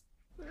 Grant,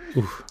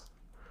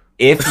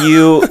 if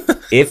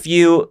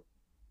you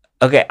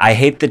okay, I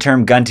hate the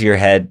term gun to your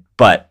head,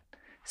 but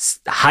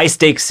high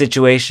stakes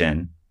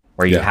situation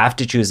where you have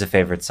to choose a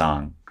favorite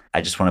song.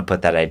 I just want to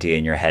put that idea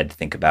in your head,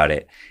 think about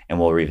it, and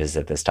we'll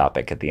revisit this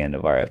topic at the end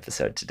of our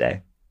episode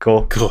today.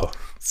 Cool? Cool.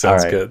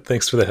 Sounds good.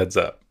 Thanks for the heads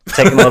up.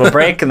 Taking a little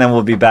break, and then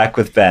we'll be back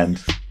with Ben.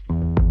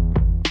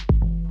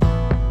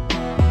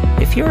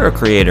 If you're a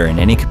creator in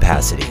any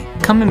capacity,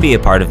 come and be a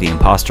part of the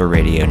Imposter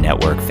Radio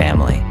Network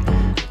family.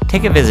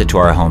 Take a visit to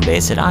our home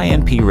base at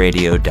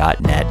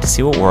impradio.net to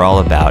see what we're all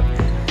about,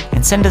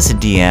 and send us a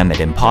DM at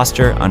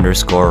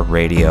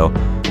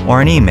imposter_radio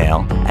or an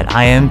email at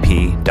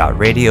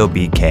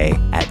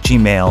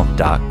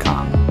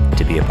imp.radiobk@gmail.com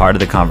to be a part of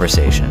the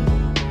conversation.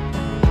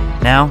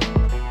 Now,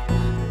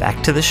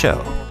 back to the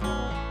show.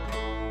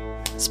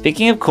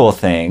 Speaking of cool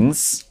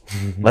things,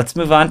 let's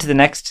move on to the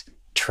next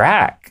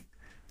track.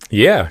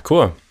 Yeah,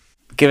 cool.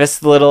 Give us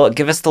the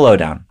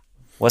lowdown.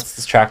 What's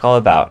this track all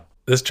about?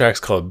 This track's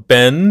called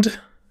Bend,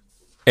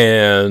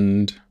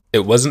 and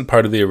it wasn't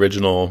part of the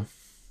original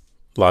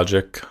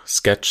Logic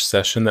sketch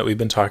session that we've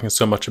been talking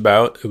so much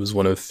about. It was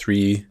one of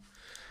 3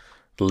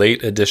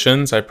 late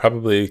additions. I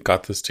probably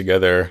got this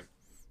together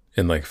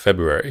in like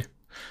February.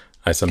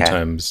 I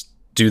sometimes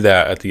do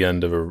that at the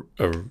end of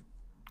a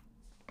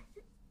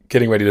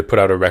getting ready to put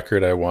out a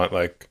record. I want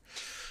like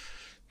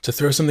to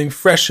throw something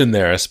fresh in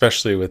there,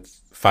 especially with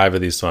 5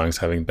 of these songs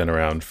having been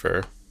around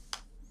for,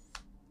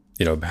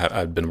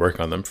 I've been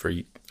working on them for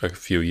a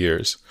few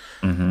years.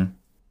 Mm-hmm.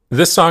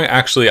 This song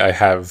actually I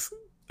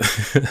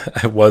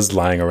was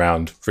lying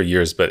around for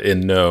years, but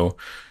in no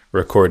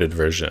recorded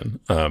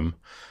version.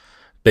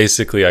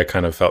 Basically, I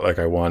kind of felt like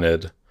I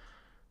wanted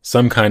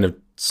some kind of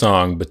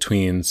song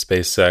between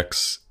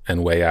SpaceX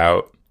and Way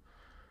Out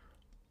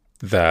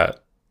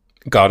that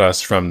got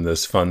us from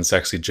this fun,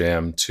 sexy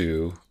jam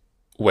to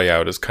Way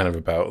Out is kind of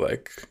about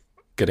like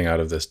getting out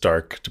of this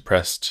dark,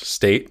 depressed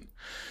state.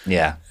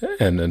 Yeah.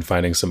 And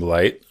finding some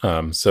light.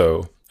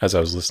 So as I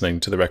was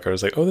listening to the record, I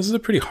was like, oh, this is a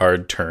pretty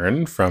hard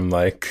turn from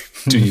like,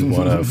 do you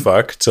want to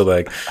fuck to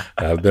like,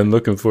 I've been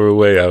looking for a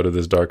way out of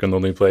this dark and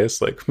lonely place.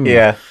 Like,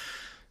 Yeah.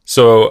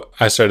 So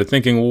I started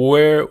thinking,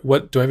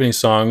 what do I have any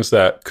songs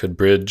that could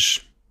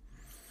bridge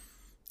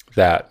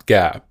that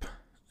gap?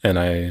 And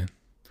I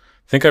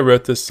think I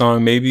wrote this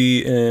song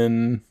maybe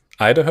in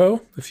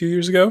Idaho a few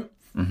years ago.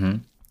 Mm-hmm.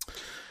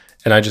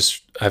 And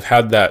I've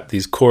had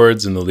these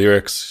chords and the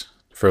lyrics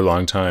for a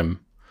long time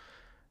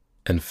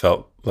and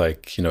felt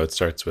like, it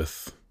starts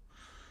with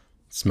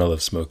smell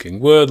of smoking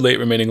wood, late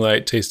remaining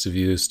light, taste of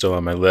you still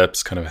on my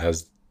lips, kind of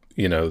has,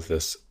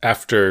 this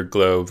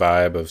afterglow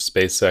vibe of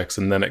SpaceX.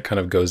 And then it kind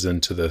of goes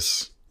into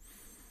this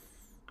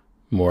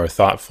more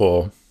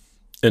thoughtful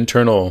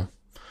internal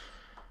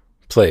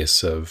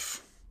place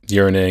of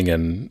yearning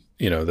and,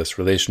 this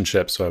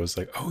relationship. So I was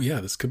like, oh yeah,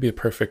 this could be a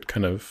perfect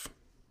kind of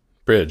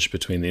bridge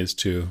between these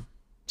 2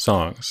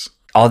 songs.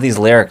 All these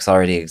lyrics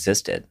already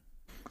existed.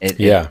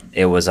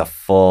 It was a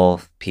full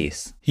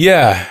piece.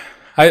 Yeah.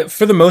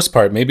 For the most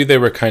part, maybe they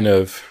were kind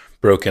of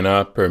broken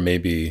up, or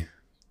maybe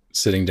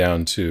sitting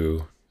down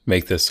to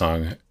make this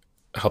song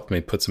helped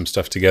me put some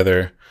stuff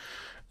together.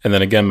 And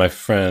then again, my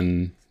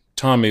friend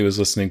Tommy was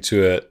listening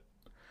to it,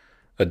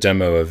 a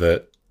demo of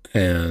it,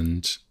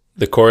 and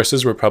the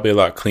choruses were probably a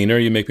lot cleaner.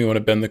 You make me want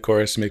to bend the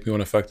chorus, you make me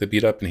want to fuck the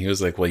beat up. And he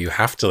was like, well, you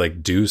have to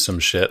like do some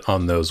shit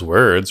on those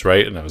words,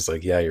 right? And I was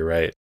like, yeah, you're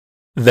right.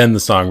 Then the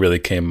song really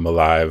came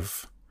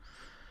alive.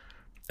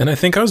 And I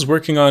think I was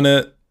working on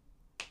it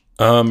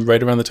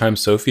right around the time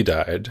Sophie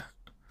died.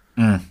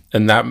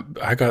 And that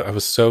I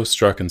was so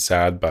struck and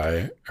sad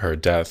by her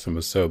death and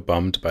was so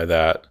bummed by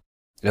that.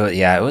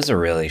 Yeah, it was a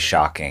really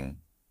shocking.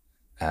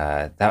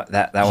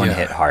 That one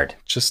hit hard.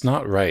 Just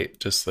not right.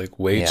 Just like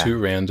way too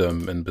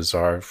random and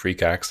bizarre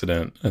freak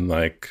accident. And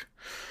like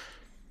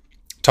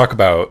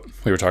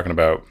we were talking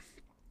about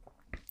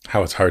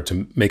how it's hard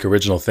to make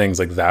original things.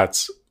 Like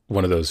that's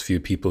one of those few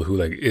people who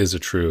like is a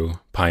true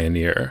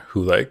pioneer,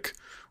 who like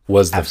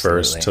was the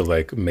first to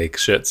like make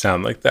shit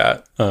sound like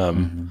that.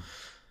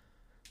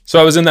 So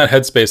I was in that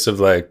headspace of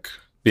like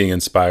being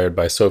inspired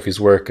by Sophie's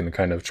work and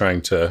kind of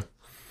trying to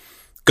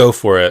go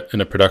for it in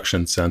a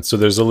production sense. So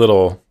there's a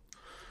little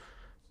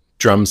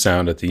drum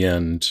sound at the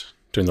end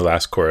during the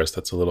last chorus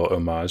that's a little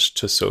homage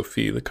to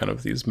Sophie, the kind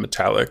of these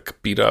metallic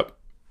beat up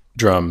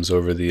drums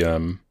over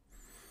the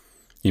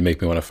you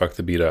make me want to fuck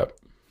the beat up.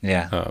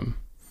 Yeah.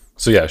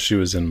 So yeah, she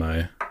was in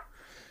my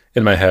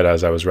head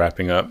as I was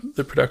wrapping up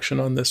the production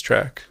on this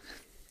track.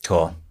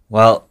 Cool.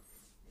 Well,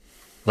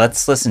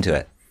 let's listen to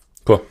it.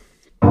 Cool.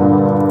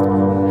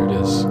 Here it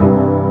is.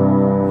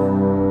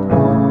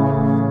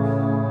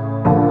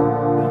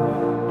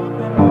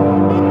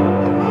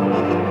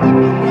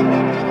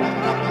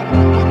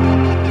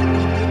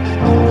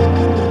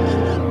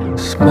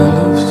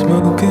 Smell of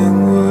smoking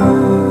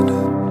wood,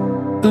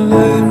 the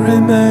late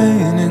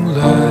remaining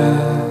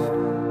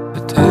light,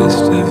 the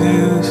taste of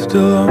you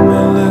still on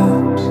my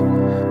lips,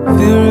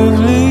 fear of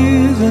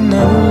leaving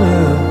never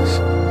lives.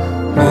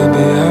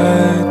 Maybe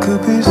I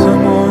could be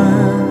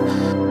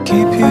someone,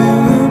 keep you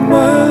in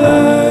my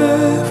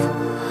life.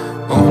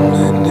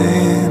 Only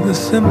need the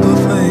simple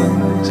things.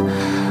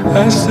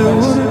 I still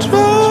wanna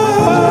try.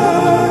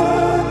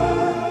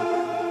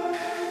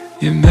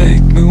 You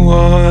make me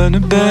wanna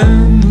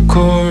bend the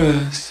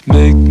chorus,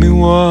 make me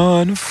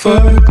wanna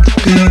fuck the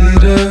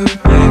beat up,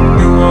 make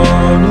me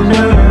wanna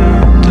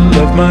learn to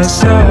love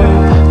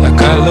myself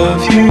like I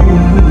love you,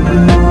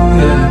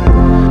 yeah.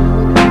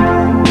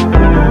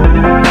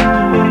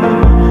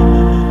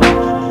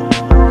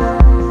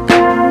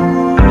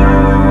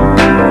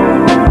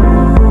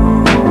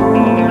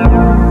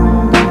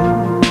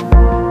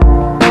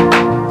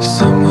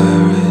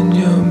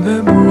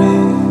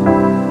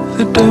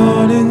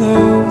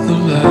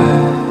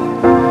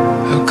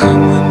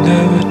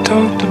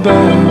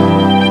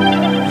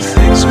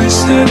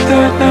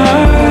 That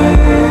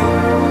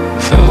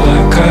night felt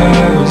like I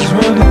was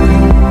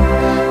running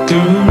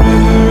through a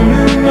river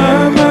in my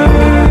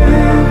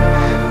mind.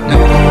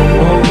 Now I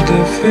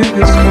wonder,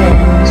 fingers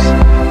crossed,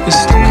 we're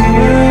still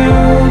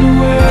around the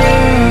way.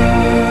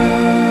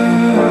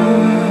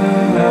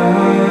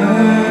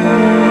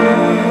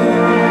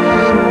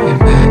 You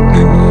make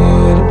me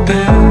wanna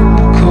bend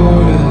the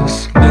chorus,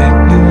 make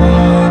me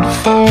wanna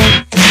fuck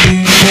the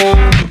beat up,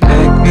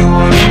 make me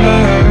wanna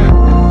learn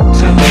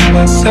to love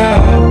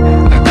myself.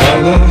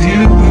 Love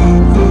you.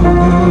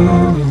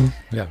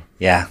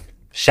 Yeah.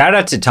 Shout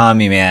out to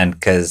Tommy, man,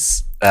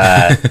 because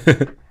I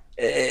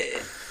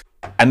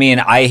mean,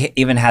 I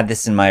even had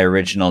this in my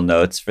original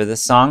notes for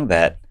this song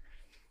that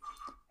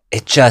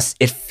it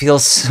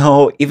feels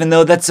so, even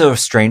though that's a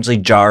strangely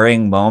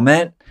jarring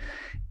moment,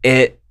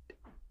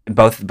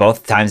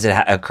 both times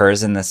it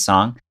occurs in this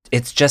song,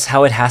 it's just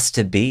how it has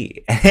to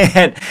be.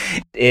 And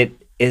it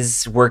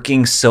is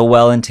working so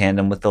well in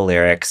tandem with the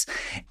lyrics,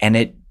 and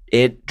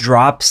it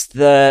drops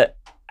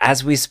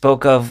as we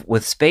spoke of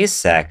with Space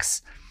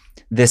Sex,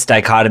 this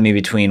dichotomy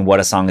between what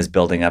a song is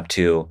building up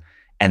to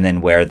and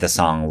then where the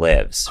song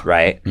lives,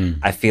 right?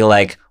 I feel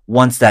like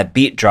once that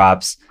beat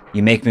drops,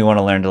 you make me want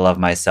to learn to love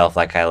myself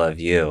like I love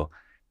you.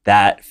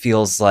 That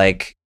feels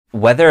like,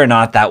 whether or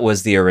not that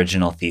was the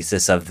original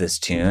thesis of this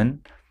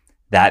tune,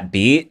 that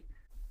beat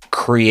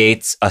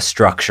creates a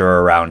structure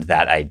around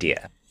that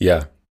idea.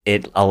 Yeah.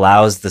 It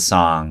allows the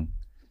song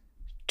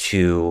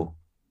to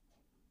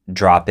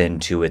drop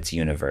into its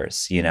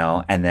universe,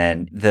 and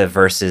then the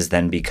verses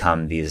then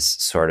become these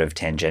sort of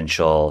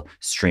tangential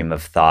stream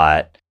of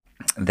thought.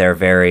 They're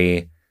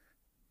very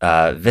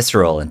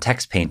visceral and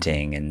text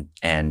painting,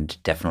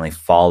 and definitely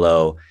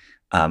follow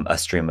a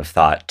stream of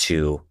thought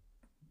to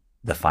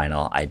the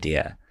final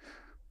idea.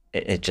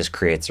 It just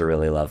creates a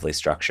really lovely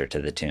structure to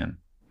the tune.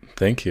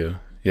 Thank you.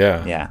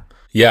 Yeah.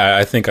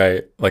 I think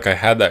I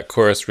had that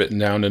chorus written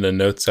down in a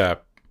notes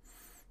app,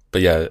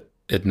 but yeah,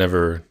 it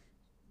never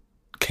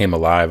came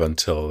alive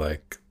until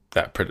like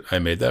that. I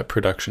made that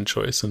production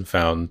choice and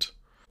found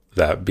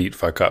that beat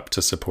fuck up to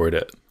support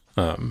it.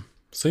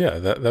 So yeah,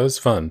 that was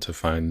fun to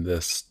find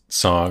this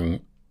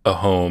song a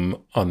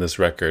home on this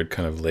record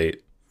kind of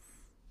late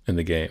in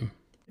the game.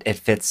 It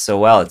fits so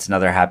well. It's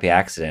another happy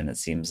accident, it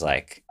seems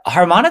like.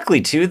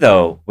 Harmonically too,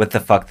 though, with the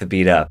fuck the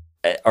beat up,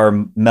 or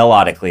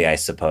melodically, I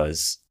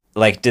suppose.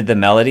 Like, did the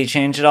melody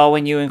change at all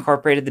when you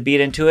incorporated the beat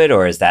into it,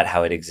 or is that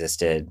how it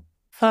existed?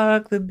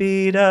 Fuck the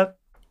beat up.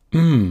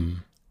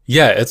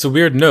 Yeah, it's a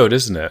weird note,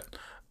 isn't it?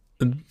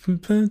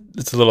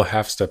 It's a little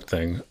half-step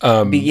thing.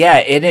 But yeah,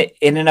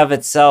 in and of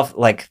itself,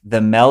 like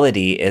the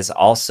melody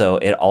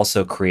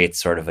also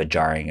creates sort of a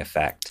jarring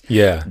effect.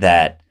 Yeah.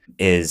 That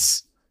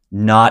is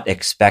not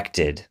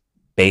expected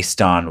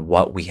based on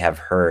what we have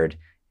heard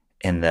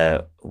in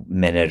the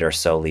minute or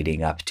so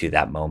leading up to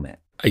that moment.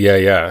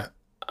 Yeah.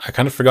 I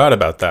kind of forgot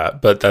about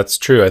that, but that's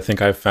true. I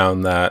think I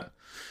found that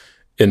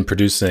in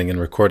producing and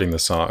recording the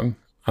song.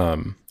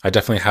 I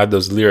definitely had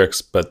those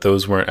lyrics, but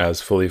those weren't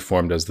as fully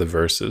formed as the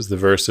verses. The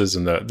verses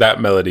and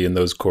that melody and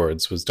those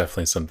chords was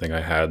definitely something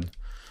I had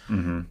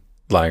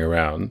lying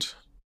around.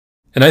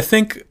 And I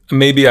think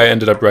maybe I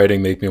ended up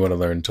writing Make Me Want to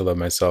Learn to Love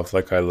Myself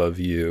Like I Love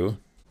You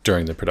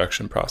during the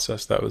production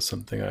process. That was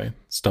something I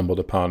stumbled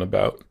upon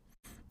about.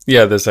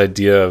 Yeah, this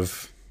idea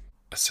of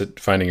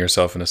finding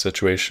yourself in a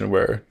situation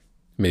where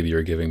maybe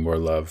you're giving more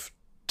love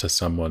to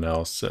someone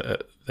else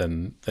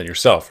than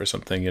yourself or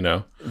something,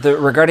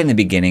 Regarding the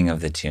beginning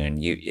of the tune,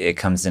 it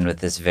comes in with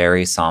this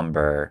very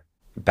somber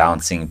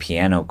bouncing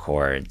piano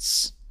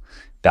chords.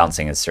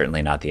 Bouncing is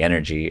certainly not the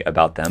energy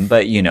about them,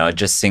 but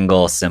just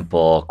single,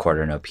 simple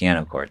quarter note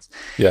piano chords.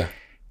 Yeah.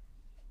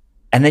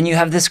 And then you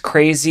have this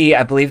crazy,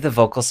 I believe the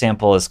vocal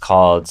sample is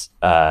called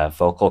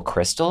Vocal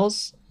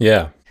Crystals.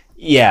 Yeah.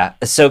 Yeah.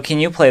 So can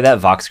you play that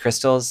Vox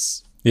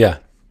Crystals? Yeah.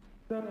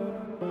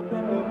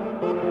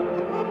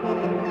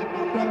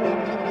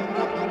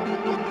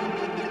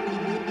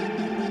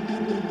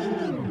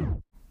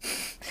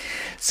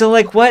 So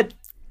like what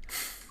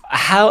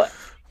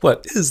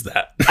is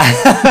that?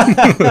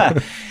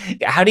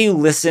 How do you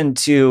listen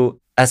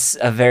to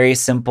a very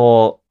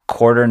simple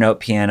quarter note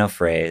piano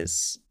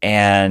phrase,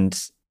 and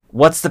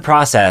what's the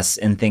process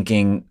in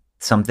thinking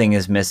something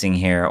is missing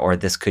here, or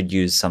this could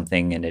use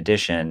something in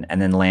addition,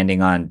 and then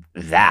landing on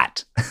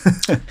that?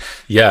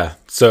 Yeah.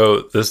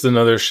 So this is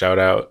another shout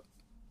out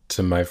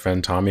to my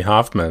friend Tommy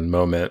Hoffman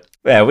moment.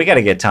 Yeah, we got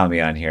to get Tommy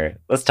on here.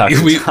 Let's talk to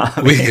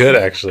Tommy. We could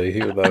actually.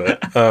 He would love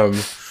it.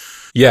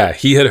 Yeah,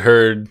 he had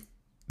heard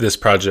this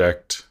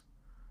project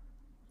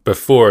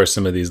before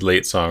some of these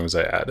late songs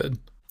I added.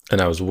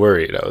 And I was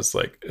worried. I was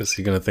like, is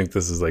he going to think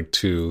this is like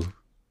too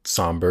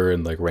somber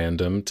and like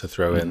random to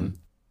throw in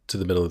to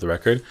the middle of the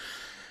record?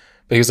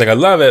 But he was like, I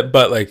love it,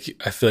 but like,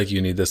 I feel like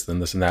you need this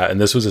and this and that. And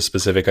this was a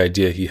specific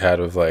idea he had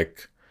of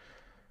like,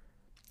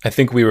 I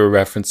think we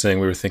were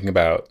thinking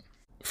about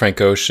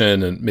Frank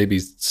Ocean and maybe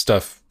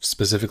stuff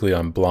specifically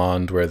on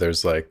Blonde where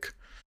there's like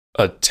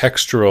a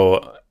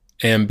textural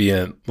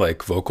ambient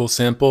like vocal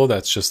sample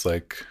that's just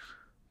like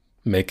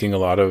making a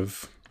lot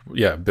of,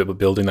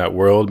 building that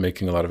world,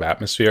 making a lot of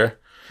atmosphere.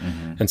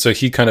 And so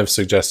he kind of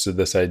suggested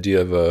this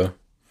idea of a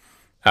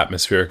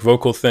atmospheric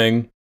vocal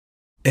thing.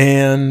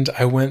 And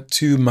I went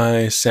to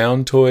my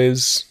Sound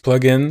Toys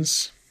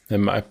plugins,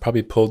 and I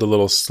probably pulled a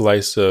little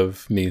slice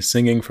of me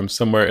singing from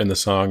somewhere in the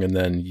song and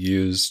then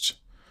used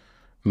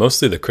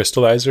mostly the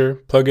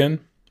Crystallizer plugin,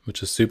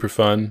 which is super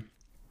fun.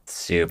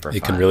 You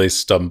can really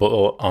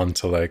stumble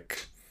onto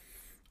like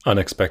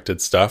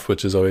unexpected stuff,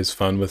 which is always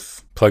fun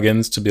with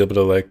plugins to be able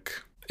to like,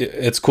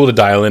 it's cool to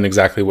dial in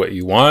exactly what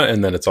you want.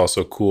 And then it's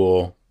also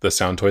cool. The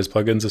Sound Toys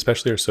plugins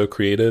especially are so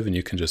creative and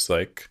you can just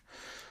like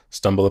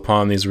stumble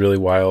upon these really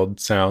wild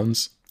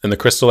sounds. And the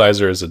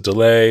Crystallizer is a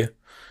delay and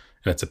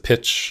it's a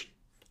pitch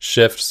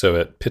shift. So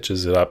it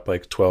pitches it up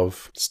like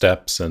 12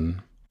 steps.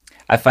 And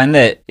I find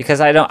that because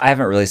I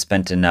haven't really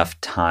spent enough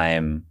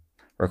time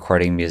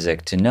recording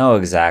music to know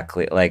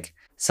exactly, like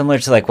similar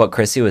to like what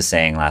Chrissy was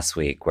saying last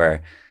week,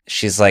 where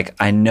she's like,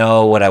 I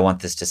know what I want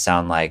this to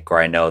sound like,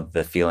 or I know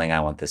the feeling I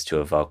want this to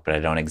evoke, but I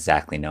don't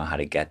exactly know how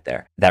to get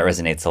there. That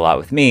resonates a lot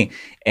with me.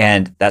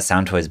 And that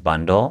Sound Toys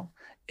bundle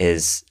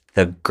is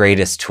the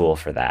greatest tool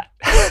for that.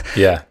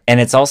 Yeah. And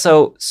it's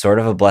also sort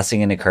of a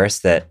blessing and a curse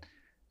that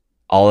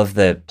all of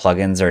the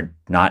plugins are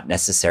not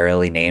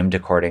necessarily named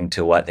according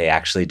to what they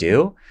actually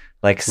do.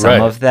 Like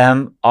some of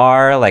them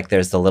are, like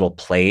there's the little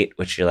plate,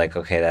 which you're like,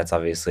 okay, that's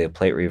obviously a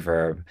plate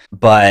reverb.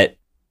 But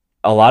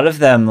a lot of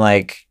them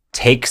like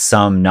take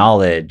some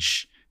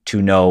knowledge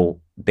to know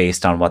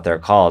based on what they're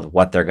called,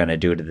 what they're going to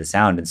do to the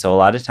sound. And so a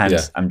lot of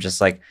times I'm just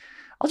like,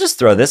 I'll just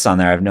throw this on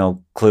there. I have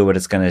no clue what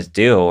it's going to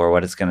do or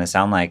what it's going to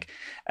sound like.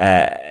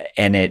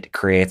 And it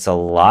creates a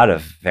lot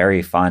of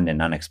very fun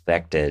and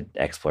unexpected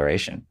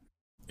exploration.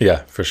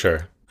 Yeah, for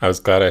sure. I was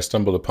glad I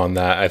stumbled upon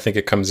that. I think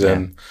it comes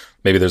in,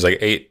 maybe there's like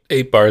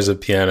eight bars of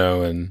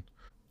piano, and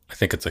I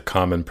think it's a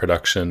common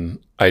production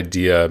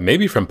idea,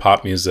 maybe from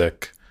pop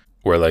music,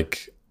 where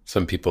like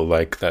some people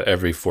like that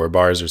every 4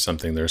 bars or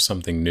something, there's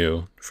something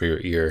new for your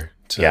ear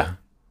to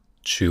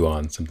chew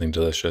on, something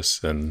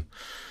delicious. And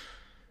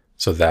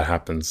so that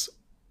happens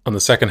on the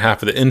second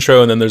half of the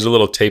intro, and then there's a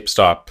little tape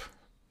stop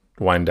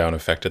wind down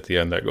effect at the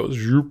end that goes,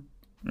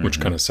 which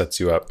kind of sets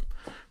you up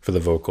for the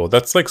vocal.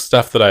 That's like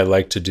stuff that I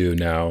like to do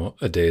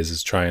nowadays,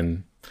 is try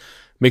and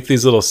make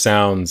these little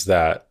sounds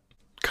that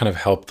kind of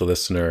help the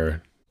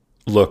listener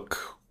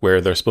look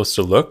where they're supposed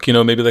to look. You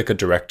know, maybe like a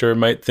director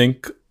might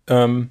think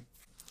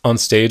on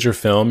stage or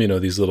film, you know,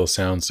 these little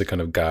sounds to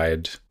kind of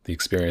guide the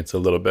experience a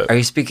little bit. Are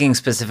you speaking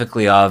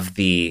specifically of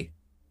the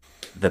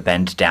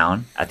bend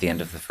down at the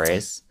end of the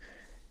phrase?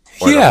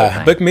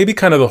 Yeah, but maybe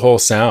kind of the whole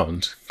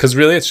sound, because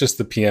really it's just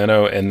the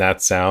piano and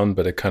that sound,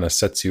 but it kind of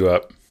sets you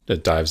up.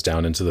 It dives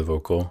down into the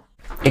vocal.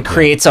 It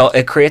creates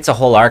a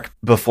whole arc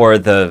before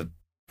the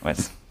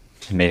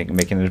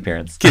making an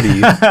appearance.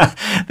 Kitty,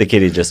 the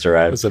kitty just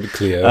arrived. What's up,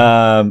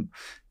 Cleo?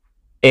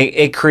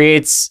 It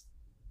creates.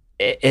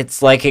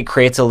 It's like it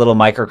creates a little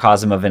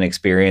microcosm of an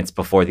experience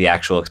before the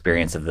actual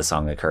experience of the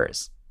song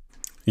occurs.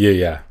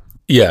 Yeah.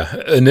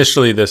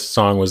 Initially, this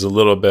song was a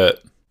little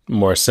bit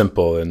more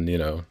simple, and you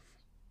know,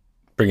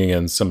 bringing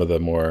in some of the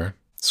more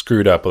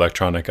screwed up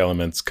electronic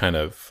elements kind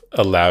of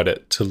allowed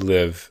it to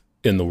live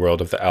in the world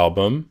of the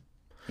album.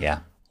 Yeah.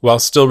 While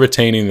still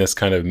retaining this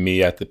kind of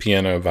me at the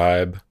piano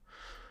vibe,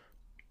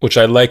 which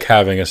I like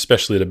having,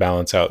 especially to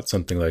balance out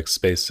something like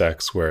Space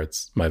Sex, where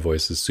my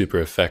voice is super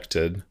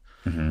affected.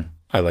 Mm-hmm.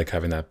 I like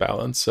having that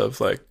balance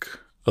of like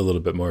a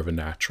little bit more of a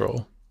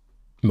natural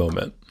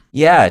moment.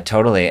 Yeah,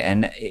 totally.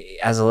 And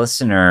as a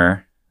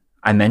listener,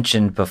 I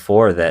mentioned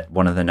before that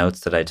one of the notes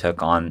that I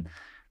took on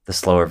the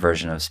slower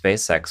version of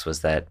Space Sex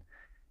was that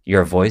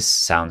your voice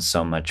sounds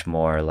so much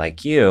more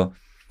like you.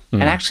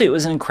 And actually, it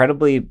was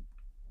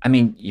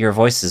your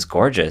voice is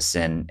gorgeous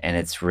and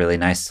it's really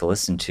nice to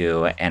listen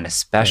to. And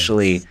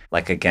especially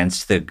like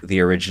against the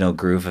original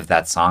groove of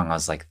that song, I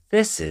was like,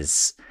 this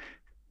is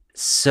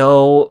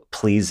so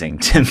pleasing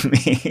to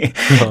me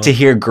to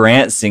hear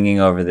Grant singing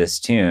over this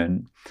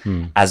tune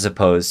as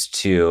opposed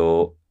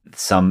to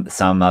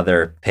some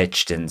other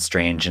pitched and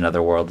strange and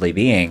otherworldly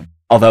being.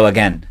 Although,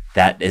 again,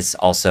 that is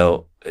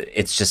also...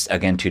 it's just,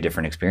 again, 2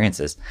 different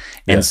experiences.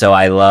 And so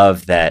I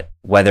love that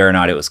whether or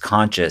not it was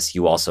conscious,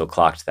 you also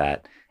clocked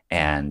that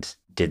and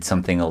did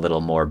something a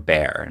little more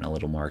bare and a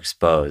little more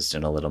exposed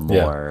and a little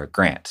more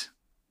Grant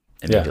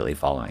immediately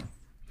following.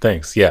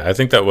 Thanks. Yeah, I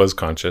think that was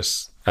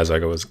conscious as I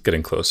was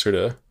getting closer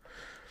to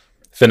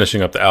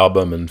finishing up the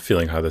album and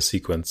feeling how the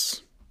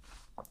sequence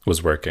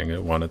was working.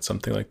 It wanted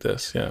something like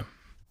this. Yeah.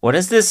 What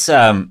is this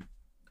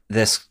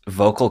this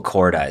vocal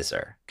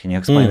chordizer? Can you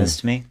explain this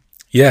to me?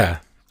 Yeah.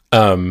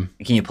 Can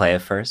you play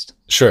it first?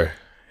 Sure.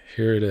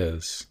 Here it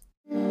is.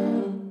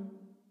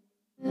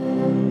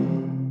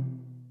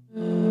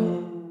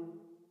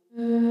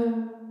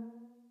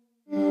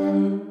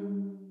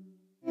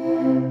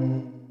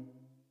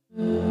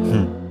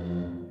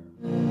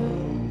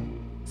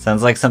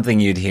 Sounds like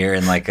something you'd hear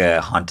in like a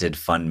haunted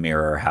fun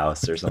mirror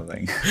house or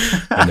something.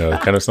 I know,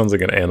 it kind of sounds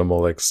like an animal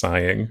like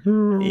sighing.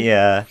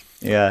 Yeah.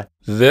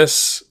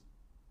 This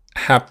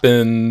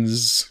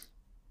happens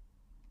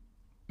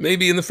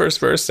maybe in the first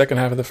verse, second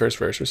half of the first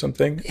verse or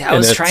something. Yeah, I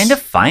was trying to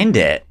find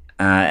it.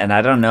 And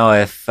I don't know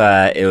if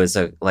it was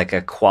a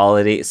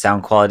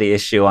sound quality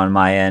issue on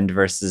my end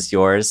versus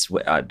yours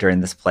during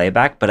this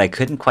playback, but I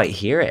couldn't quite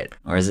hear it.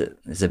 Or is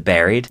it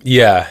buried?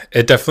 Yeah,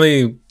 it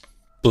definitely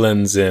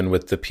blends in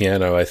with the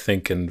piano, I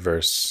think, in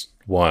verse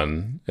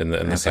 1 in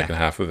the second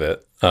half of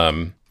it.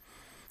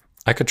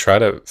 I could try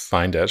to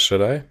find it,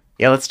 should I?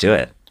 Yeah, let's do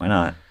it. Why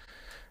not?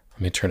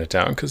 Let me turn it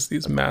down because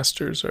these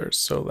masters are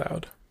so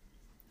loud.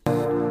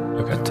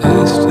 Okay.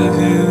 Taste of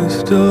you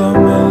still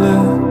on my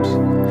lips.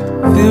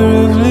 Fear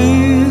of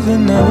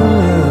leaving never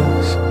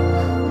lives.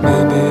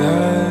 Maybe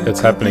I It's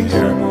happening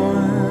here.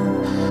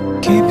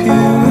 keep you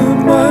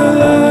in my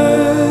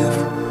life.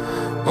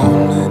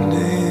 Only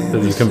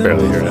need You can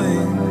barely hear it.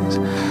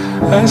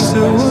 I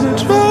still wanna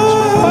try.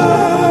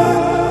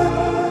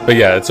 But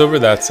yeah, it's over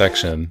that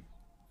section.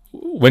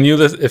 When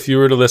you if you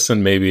were to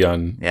listen maybe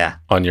on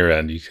your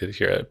end, you could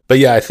hear it. But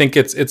yeah, I think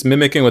it's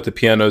mimicking what the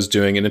piano's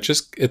doing, and it's a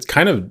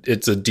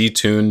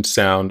detuned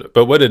sound.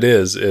 But what it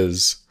is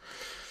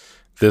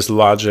this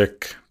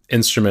Logic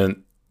instrument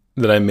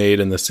that I made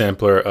in the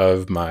sampler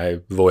of my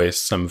voice,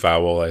 some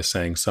vowel I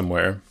sang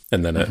somewhere,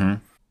 and then it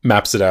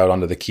maps it out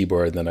onto the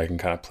keyboard, and then I can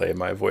kind of play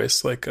my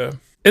voice like a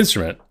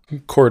instrument.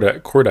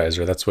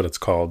 Chordizer, that's what it's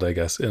called, I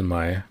guess, in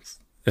my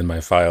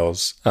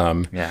files.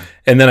 And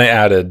then I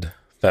added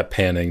that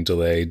panning,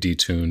 delay,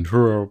 detuned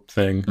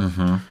thing.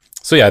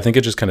 So yeah, I think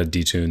it just kind of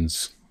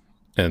detunes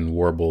and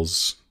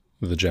warbles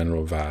the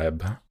general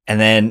vibe. And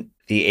then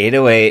the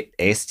 808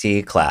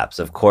 AST claps.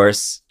 Of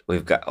course,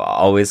 we've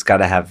always got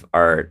to have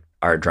our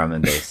drum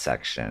and bass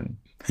section.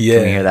 Yeah.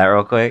 Can we hear that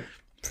real quick?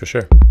 For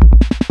sure.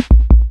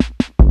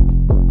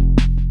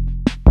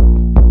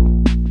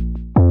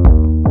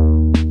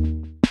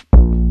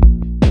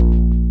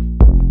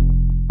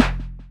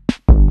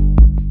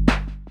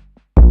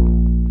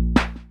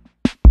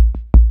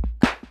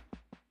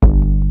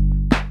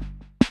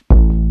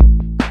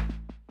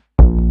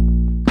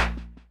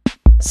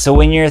 So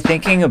when you're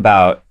thinking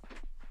about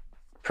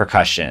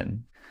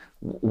percussion,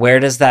 where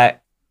does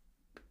that,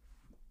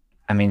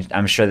 I mean,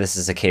 I'm sure this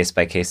is a case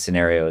by case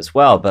scenario as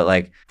well, but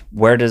like,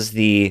 where does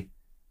the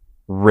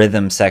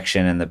rhythm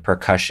section and the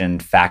percussion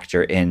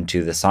factor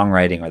into the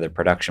songwriting or the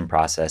production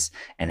process?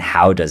 And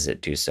how does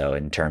it do so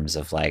in terms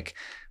of like,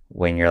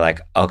 when you're like,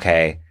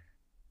 okay,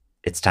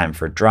 it's time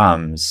for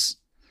drums,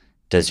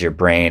 does your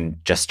brain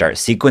just start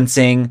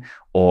sequencing,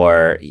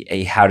 or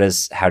how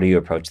do you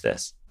approach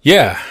this?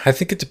 Yeah, I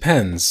think it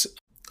depends.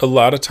 A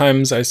lot of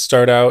times I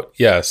start out,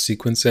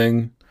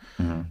 sequencing,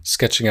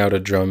 sketching out a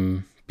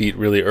drum beat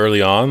really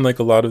early on. Like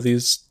a lot of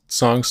these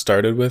songs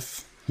started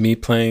with me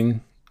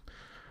playing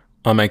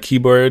on my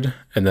keyboard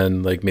and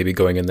then like maybe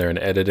going in there and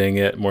editing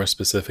it more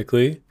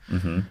specifically.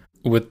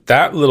 With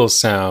that little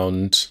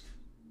sound,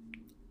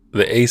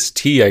 the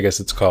AST, I guess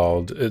it's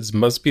called,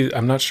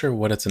 I'm not sure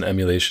what it's an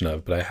emulation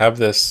of, but I have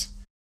this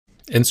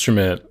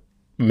instrument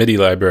MIDI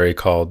library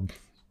called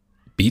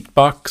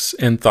Beatbox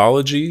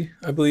Anthology,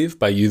 I believe,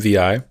 by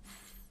UVI.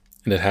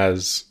 And it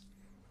has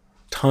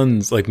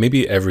tons, like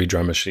maybe every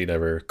drum machine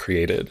ever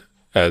created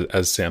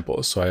as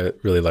samples. So I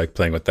really like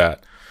playing with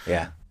that.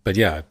 Yeah. But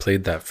yeah, I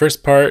played that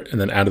first part and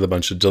then added a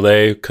bunch of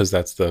delay because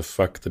that's the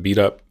fuck the beat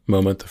up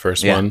moment, the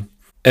first one.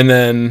 And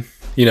then,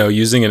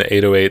 using an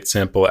 808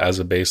 sample as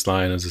a bass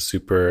line is a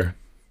super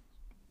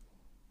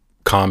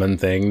common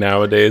thing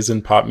nowadays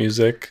in pop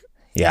music.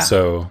 Yeah.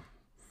 So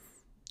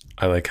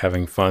I like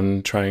having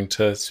fun trying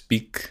to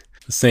speak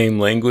the same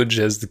language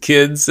as the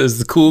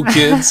cool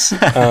kids.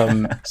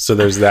 So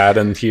there's that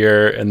in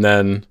here. And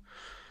then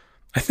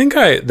I think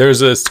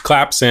there's a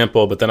clap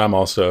sample, but then I'm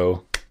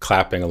also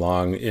clapping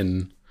along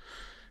in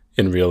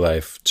real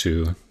life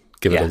to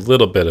give it a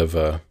little bit of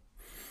a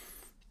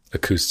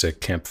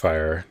acoustic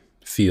campfire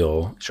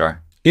feel. Sure.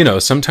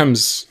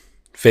 Sometimes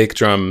fake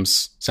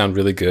drums sound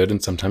really good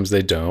and sometimes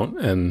they don't.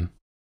 And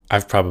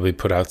I've probably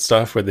put out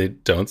stuff where they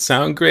don't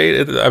sound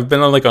great. I've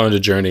been on a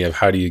journey of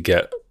how do you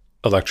get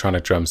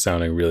electronic drums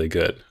sounding really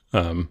good.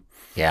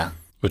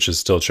 Which is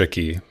still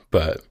tricky,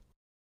 but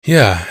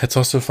yeah, it's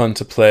also fun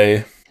to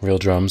play real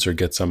drums or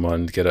get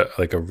someone to get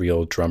a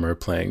real drummer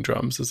playing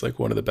drums is like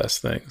one of the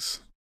best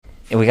things.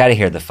 And we got to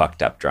hear the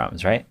fucked up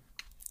drums, right?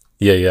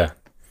 Yeah.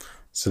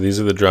 So these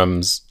are the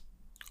drums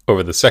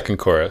over the second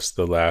chorus.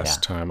 The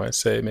last time I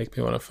say, make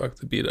me want to fuck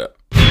the beat up.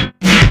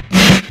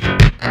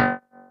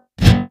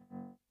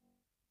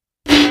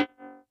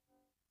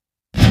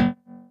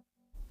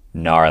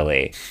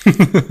 Gnarly.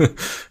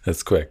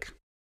 That's quick.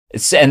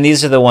 And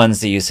these are the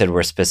ones that you said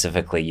were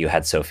specifically you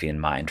had Sophie in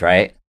mind,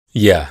 right?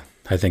 Yeah,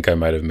 I think I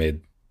might have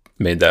made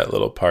that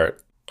little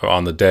part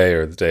on the day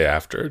or the day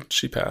after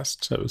she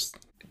passed. So it was.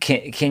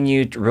 Can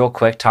you real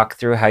quick talk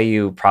through how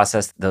you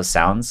process those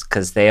sounds?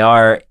 Because they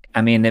are,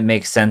 I mean, it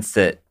makes sense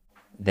that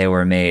they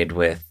were made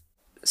with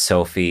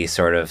Sophie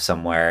sort of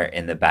somewhere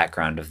in the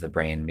background of the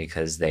brain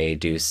because they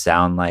do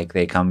sound like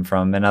they come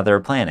from another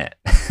planet,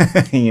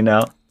 you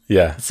know?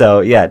 Yeah.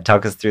 So yeah,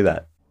 talk us through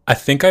that. I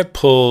think I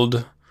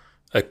pulled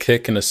a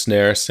kick and a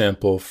snare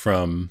sample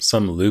from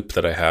some loop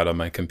that I had on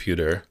my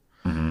computer,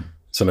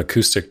 some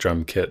acoustic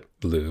drum kit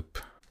loop.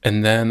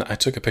 And then I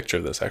took a picture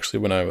of this actually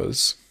when I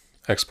was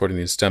exporting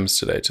these stems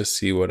today to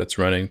see what it's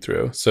running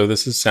through. So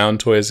this is Sound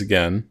Toys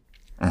again.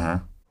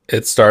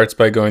 It starts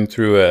by going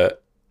through a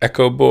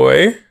Echo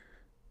Boy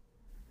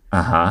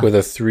with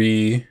a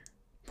 3.4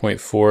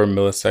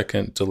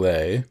 millisecond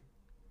delay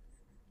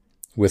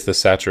with the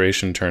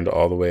saturation turned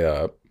all the way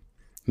up.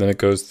 Then it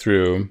goes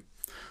through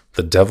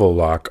the Devil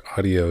Lock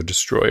Audio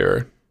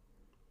Destroyer,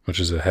 which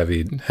is a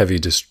heavy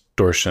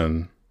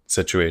distortion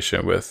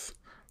situation with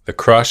the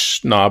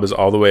crush knob is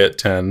all the way at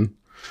 10.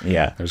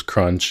 Yeah. There's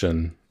crunch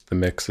and the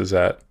mix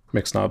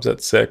knob's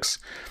at 6.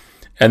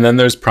 And then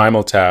there's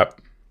Primal Tap,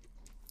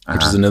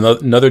 which is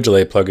another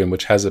delay plugin,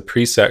 which has a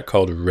preset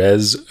called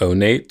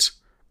Rezonate,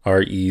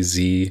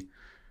 Rezonate,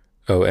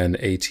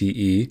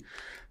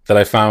 that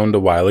I found a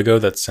while ago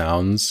that's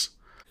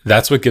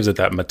what gives it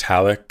that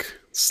metallic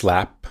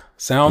slap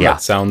sound. Yeah.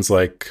 That sounds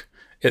like,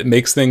 it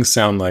makes things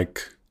sound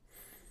like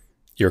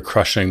you're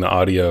crushing the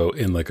audio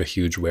in like a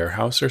huge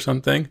warehouse or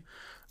something.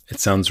 It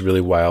sounds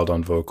really wild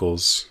on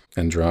vocals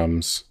and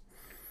drums.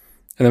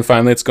 And then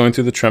finally it's going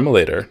through the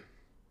tremolator.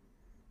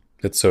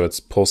 It's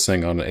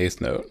pulsing on an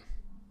eighth note.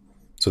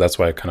 So that's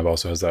why it kind of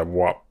also has that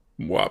wop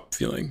wop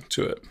feeling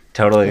to it.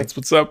 Totally. That's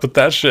what's up with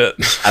that shit.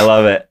 I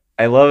love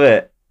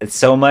it. It's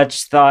so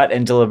much thought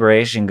and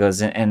deliberation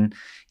goes in, and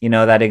you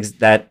know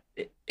that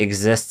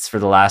exists for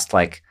the last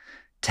like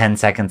 10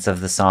 seconds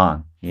of the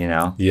song, you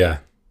know? Yeah,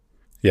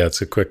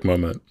 it's a quick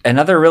moment.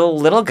 Another real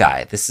little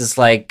guy. This is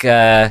like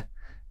a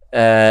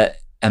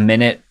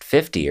minute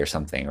 50 or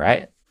something,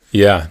 right?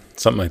 Yeah,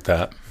 something like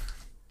that.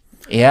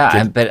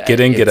 Yeah, get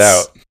in, get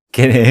out.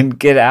 Get in,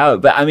 get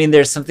out. But I mean,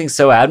 there's something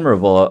so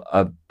admirable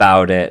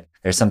about it.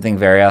 There's something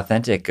very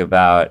authentic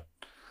about,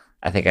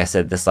 I think I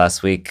said this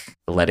last week,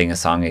 letting a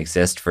song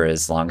exist for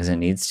as long as it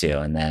needs to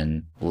and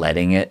then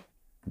letting it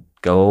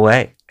go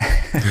away.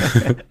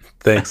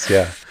 Thanks,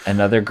 yeah.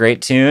 Another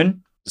great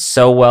tune.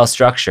 So well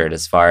structured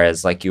as far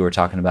as like you were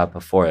talking about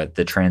before,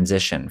 the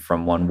transition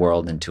from one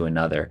world into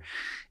another,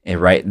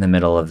 right in the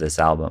middle of this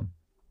album.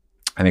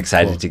 I'm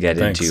excited to get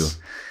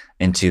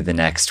into the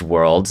next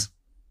world,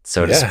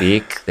 so to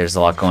speak. There's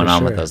a lot going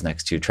on with those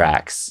next two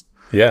tracks.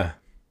 Yeah.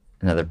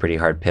 Another pretty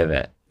hard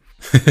pivot.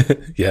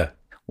 Yeah.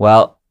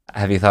 Well,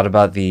 have you thought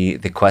about the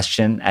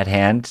question at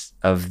hand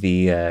of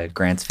the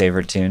Grant's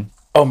favorite tune?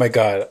 Oh my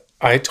God.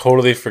 I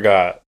totally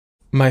forgot.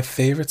 My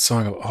favorite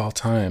song of all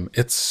time.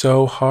 It's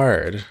so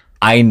hard.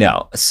 I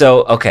know.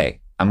 So, okay,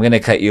 I'm going to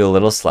cut you a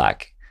little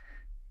slack.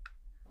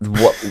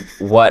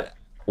 What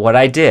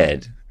I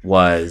did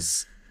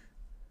was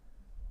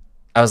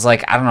I was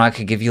like, I don't know, I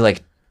could give you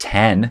like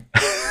 10.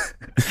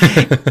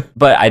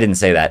 But I didn't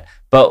say that.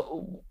 But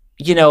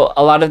you know,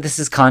 a lot of this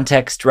is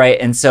context, right?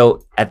 And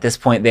so at this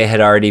point they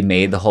had already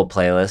made the whole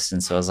playlist,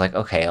 and so I was like,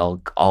 okay,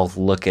 I'll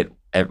look at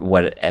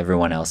what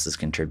everyone else has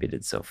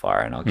contributed so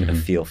far, and I'll get a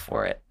feel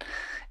for it,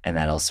 and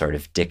that'll sort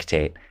of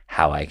dictate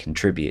how I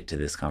contribute to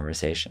this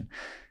conversation.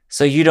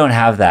 So you don't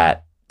have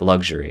that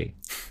luxury.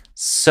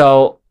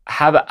 So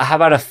how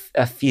about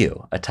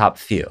a top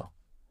few?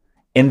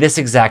 In this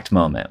exact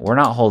moment, we're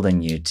not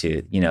holding you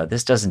to, you know,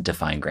 this doesn't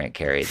define Grant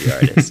Carey, the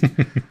artist.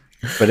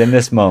 But in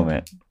this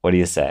moment, what do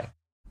you say?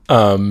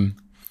 One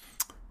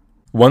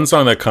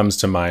song that comes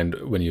to mind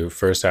when you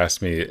first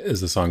asked me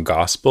is the song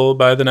Gospel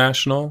by The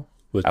National,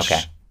 which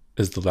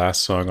is the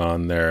last song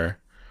on their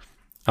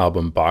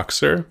album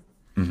Boxer.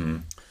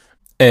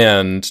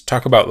 And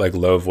talk about like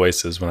low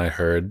voices. When I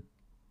heard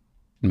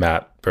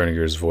Matt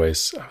Berninger's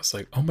voice, I was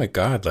like, oh my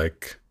God,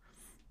 like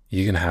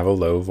you can have a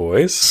low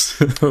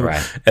voice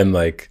Right. and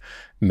like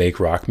make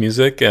rock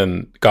music.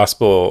 And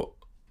Gospel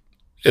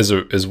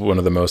is one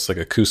of the most like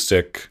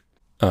acoustic,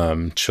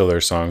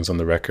 chiller songs on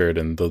the record.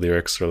 And the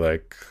lyrics are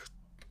like,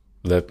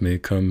 let me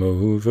come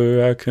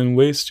over, I can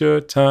waste your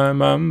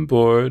time, I'm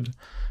bored.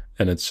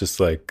 And it's just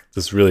like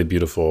this really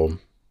beautiful,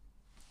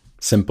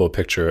 simple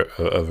picture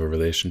of a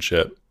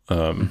relationship.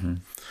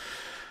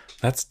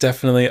 That's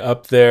definitely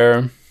up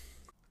there.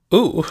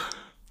 Ooh,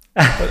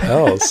 what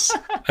else?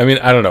 I mean,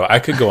 I don't know. I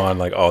could go on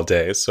like all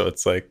day, so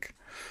it's like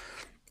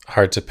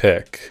hard to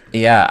pick.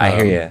 Yeah, I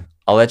hear you.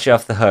 I'll let you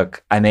off the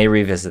hook. I may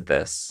revisit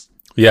this.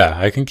 Yeah,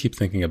 I can keep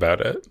thinking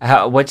about it.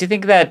 What do you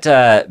think of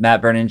that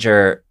Matt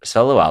Berninger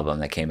solo album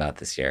that came out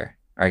this year?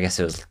 Or I guess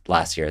it was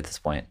last year at this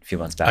point, a few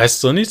months back. I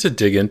still need to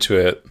dig into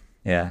it.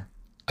 Yeah.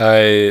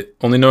 I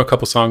only know a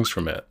couple songs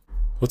from it.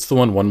 What's the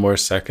one More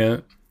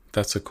Second?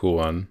 That's a cool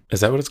one.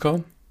 Is that what it's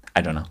called?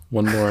 I don't know.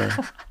 One more.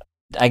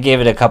 I gave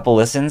it a couple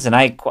listens, and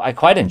I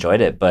quite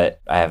enjoyed it, but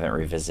I haven't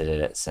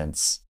revisited it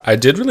since. I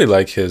did really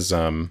like his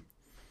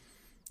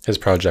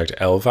project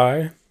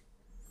Elvi.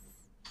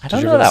 I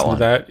don't know that one.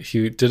 That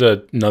he did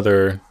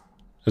another.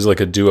 It was like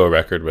a duo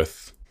record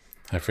with,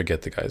 I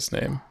forget the guy's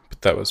name,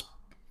 but that was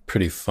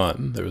pretty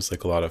fun. There was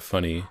like a lot of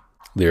funny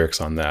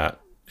lyrics on that.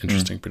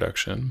 Interesting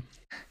production.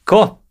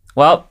 Cool.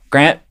 Well,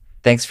 Grant,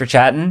 thanks for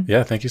chatting.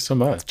 Yeah, thank you so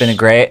much. It's been a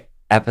great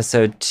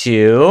episode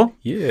 2.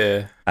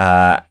 Yeah.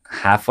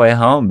 Halfway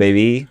home,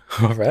 baby.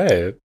 All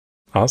right.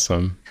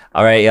 Awesome.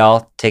 All right,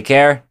 y'all. Take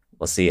care.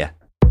 We'll see ya.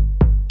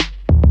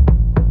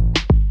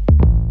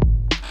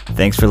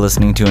 Thanks for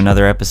listening to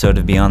another episode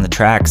of Beyond the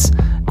Tracks.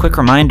 Quick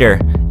reminder,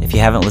 if you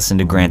haven't listened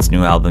to Grant's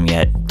new album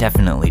yet,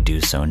 definitely do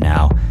so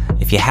now.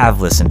 If you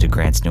have listened to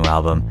Grant's new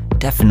album,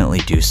 definitely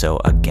do so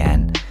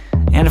again.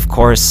 And of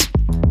course,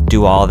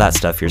 do all that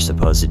stuff you're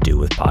supposed to do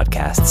with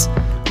podcasts.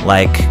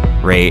 Like,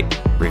 rate,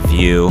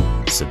 review,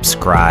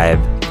 subscribe,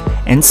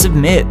 and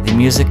submit the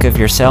music of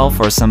yourself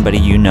or somebody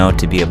you know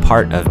to be a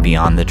part of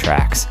Beyond the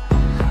Tracks.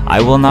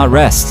 I will not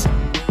rest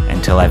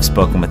until I've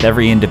spoken with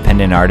every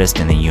independent artist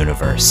in the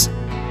universe.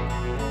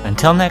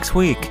 Until next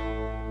week,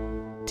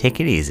 take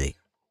it easy.